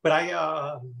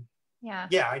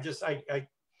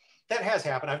 That has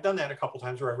happened. I've done that a couple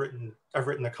times where I've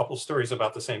written a couple stories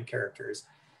about the same characters.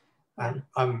 Yeah.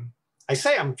 I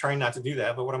say I'm trying not to do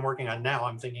that, but what I'm working on now,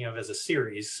 I'm thinking of as a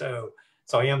series. So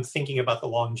I am thinking about the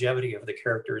longevity of the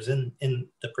characters in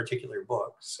the particular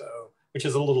book. So, which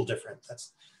is a little different.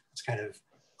 That's kind of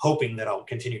hoping that I'll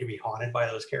continue to be haunted by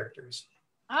those characters.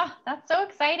 Ah, that's so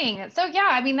exciting. So yeah,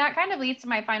 I mean, that kind of leads to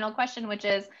my final question, which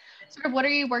is sort of what are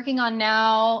you working on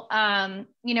now?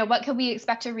 What could we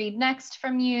expect to read next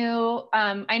from you?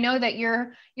 I know that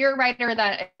you're a writer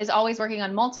that is always working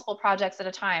on multiple projects at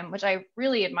a time, which I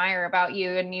really admire about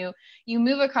you. And you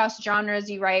move across genres.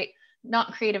 You write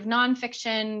not creative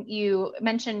nonfiction. You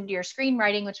mentioned your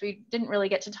screenwriting, which we didn't really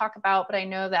get to talk about, but I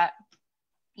know that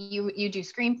you do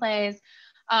screenplays.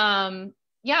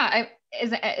 yeah,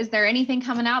 is there anything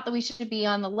coming out that we should be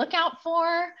on the lookout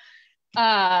for?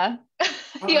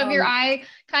 You have your eye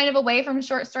kind of away from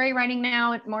short story writing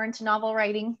now and more into novel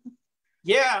writing.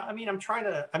 Yeah, I mean, I'm trying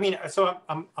to. I mean, so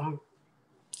I'm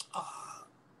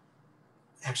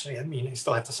actually, I mean, I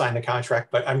still have to sign the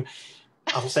contract, but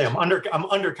I'll say I'm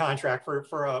under contract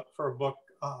for a book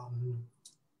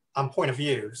on point of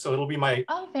view. So it'll be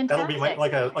that'll be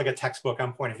like a textbook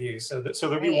on point of view. So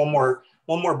there'll be one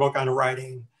more book on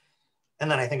writing, and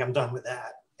then I think I'm done with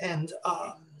that. And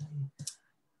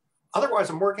otherwise,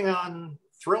 I'm working on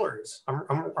thrillers.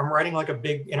 I'm writing like a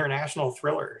big international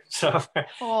thriller. So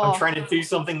cool. I'm trying to do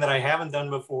something that I haven't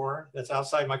done before, that's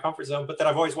outside my comfort zone, but that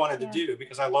I've always wanted to do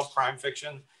because I love crime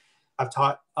fiction. I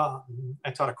taught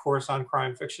a course on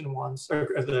crime fiction once, or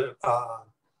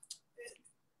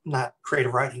not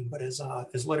creative writing, but as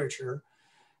literature.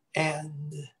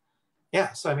 And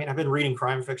yeah, so I mean, I've been reading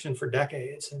crime fiction for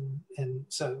decades, and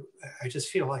so I just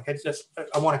feel like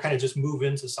I want to kind of just move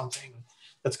into something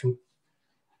that's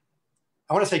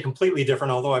I want to say completely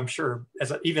different, although I'm sure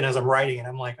even as I'm writing it,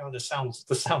 I'm like, oh, this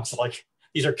sounds like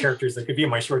these are characters that could be in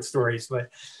my short stories, but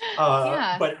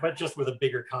just with a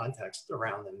bigger context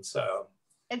around them. So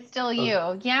it's still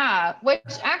you. Yeah. Which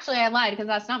actually I lied, because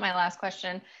that's not my last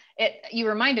question. You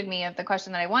reminded me of the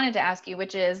question that I wanted to ask you,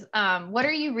 which is, what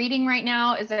are you reading right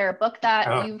now? Is there a book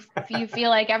that you feel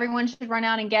like everyone should run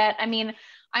out and get? I mean,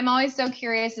 I'm always so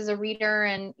curious as a reader,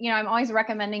 and, you know, I'm always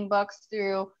recommending books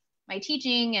through my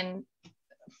teaching and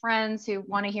friends who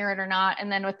want to hear it or not.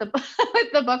 And then with the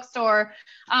with the bookstore,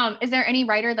 is there any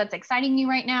writer that's exciting you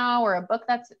right now, or a book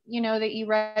that's, you know, that you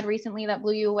read recently that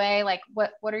blew you away? Like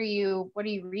what are you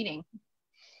reading?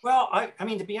 Well, I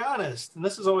mean, to be honest, and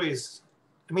this is always,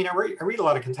 I mean, I read a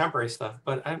lot of contemporary stuff,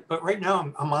 but right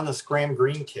now I'm on this Graham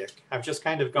Greene kick. I've just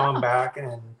kind of gone back,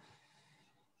 and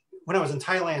when I was in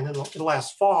Thailand in the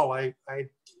last fall, I'm trying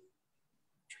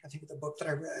to think of the book that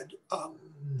I read.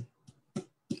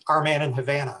 Our Man in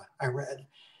Havana, I read.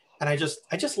 And I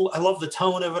love the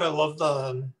tone of it. I love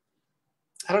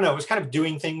I don't know, it was kind of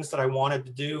doing things that I wanted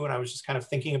to do. And I was just kind of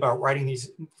thinking about writing these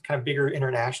kind of bigger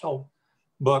international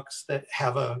books that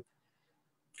have a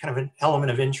kind of an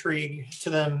element of intrigue to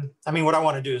them. I mean, what I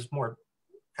want to do is more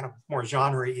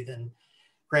genre-y than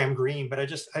Graham Greene, but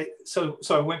so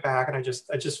I went back and I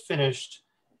just finished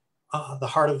The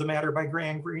Heart of the Matter by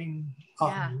Graham Greene.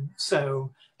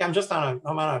 So yeah,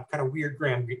 I'm on a kind of weird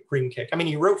Graham Greene kick. I mean,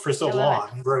 he wrote for so long.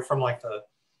 He wrote from like I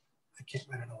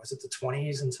don't know, was it the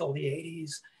 20s until the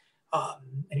 80s?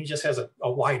 And he just has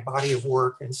a wide body of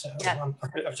work. And so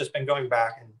I've just been going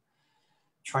back and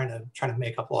trying to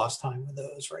make up lost time with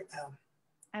those right now.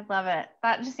 I love it.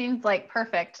 That just seems like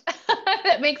perfect.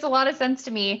 That makes a lot of sense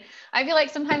to me. I feel like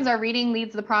sometimes our reading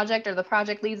leads the project, or the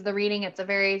project leads the reading. It's a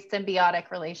very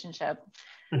symbiotic relationship.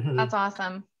 Mm-hmm. That's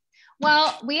awesome.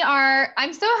 Well,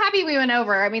 I'm so happy we went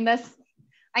over. I mean,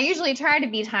 I usually try to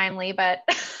be timely, but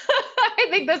I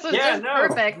think this was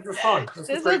perfect.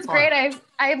 This was great.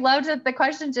 I loved that the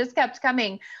questions just kept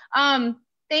coming.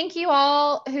 Thank you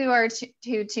all who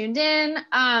tuned in.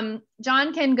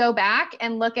 John can go back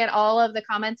and look at all of the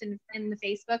comments in the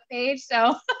Facebook page.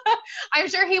 So I'm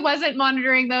sure he wasn't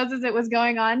monitoring those as it was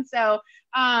going on. So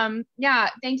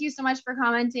thank you so much for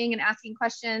commenting and asking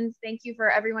questions. Thank you for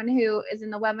everyone who is in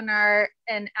the webinar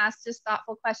and asked us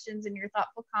thoughtful questions and your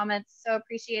thoughtful comments. So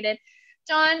appreciated.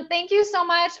 John, thank you so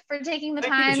much for taking the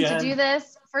time to do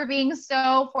this, for being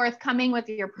so forthcoming with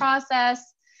your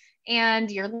process and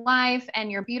your life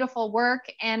and your beautiful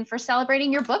work, and for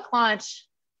celebrating your book launch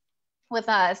with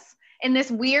us in this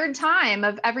weird time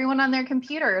of everyone on their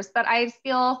computers. But I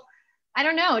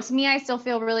don't know, to me, I still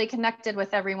feel really connected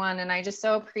with everyone, and I just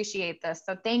so appreciate this.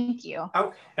 So thank you.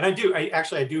 Oh, and I do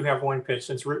have one pitch,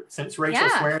 since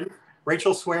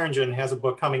Rachel Swearingen has a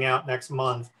book coming out next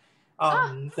month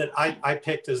that I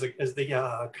picked as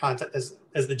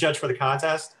the judge for the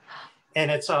contest.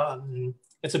 And it's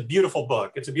a beautiful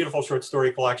book. It's a beautiful short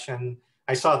story collection.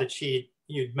 I saw that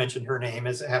you'd mentioned her name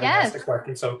as having asked the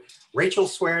question. So Rachel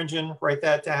Swearingen, write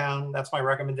that down. That's my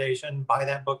recommendation. Buy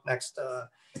that book next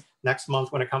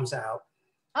month when it comes out.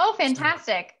 Oh,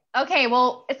 fantastic. Okay,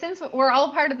 well, since we're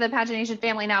all part of the Pagination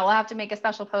family now, we'll have to make a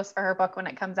special post for her book when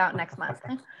it comes out next month.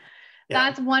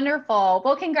 That's wonderful.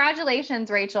 Well, congratulations,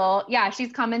 Rachel. Yeah,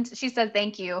 she's commented. She said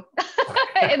thank you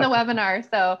in the webinar.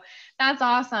 So that's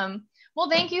awesome. Well,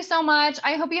 thank you so much.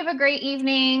 I hope you have a great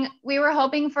evening. We were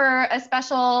hoping for a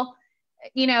special,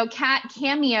 cat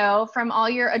cameo from all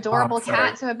your adorable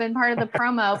cats who have been part of the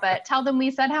promo, but tell them we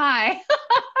said hi.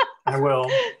 I will.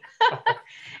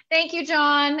 Thank you,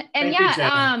 John.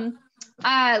 And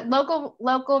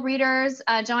Local readers,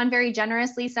 John very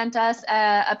generously sent us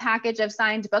a package of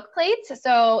signed book plates.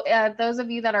 So those of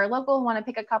you that are local want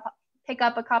to pick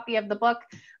up a copy of the book,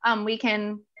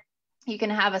 you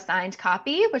can have a signed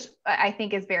copy, which I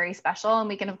think is very special. And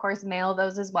we can, of course, mail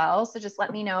those as well. So just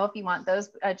let me know if you want those.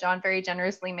 John very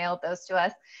generously mailed those to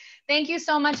us. Thank you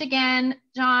so much again,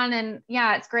 John. And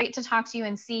yeah, it's great to talk to you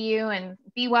and see you, and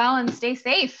be well and stay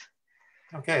safe.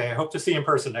 Okay, I hope to see you in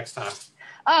person next time.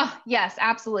 Oh, yes,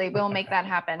 absolutely. We'll make that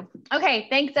happen. Okay,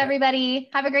 thanks, everybody.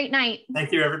 Have a great night.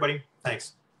 Thank you, everybody.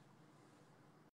 Thanks.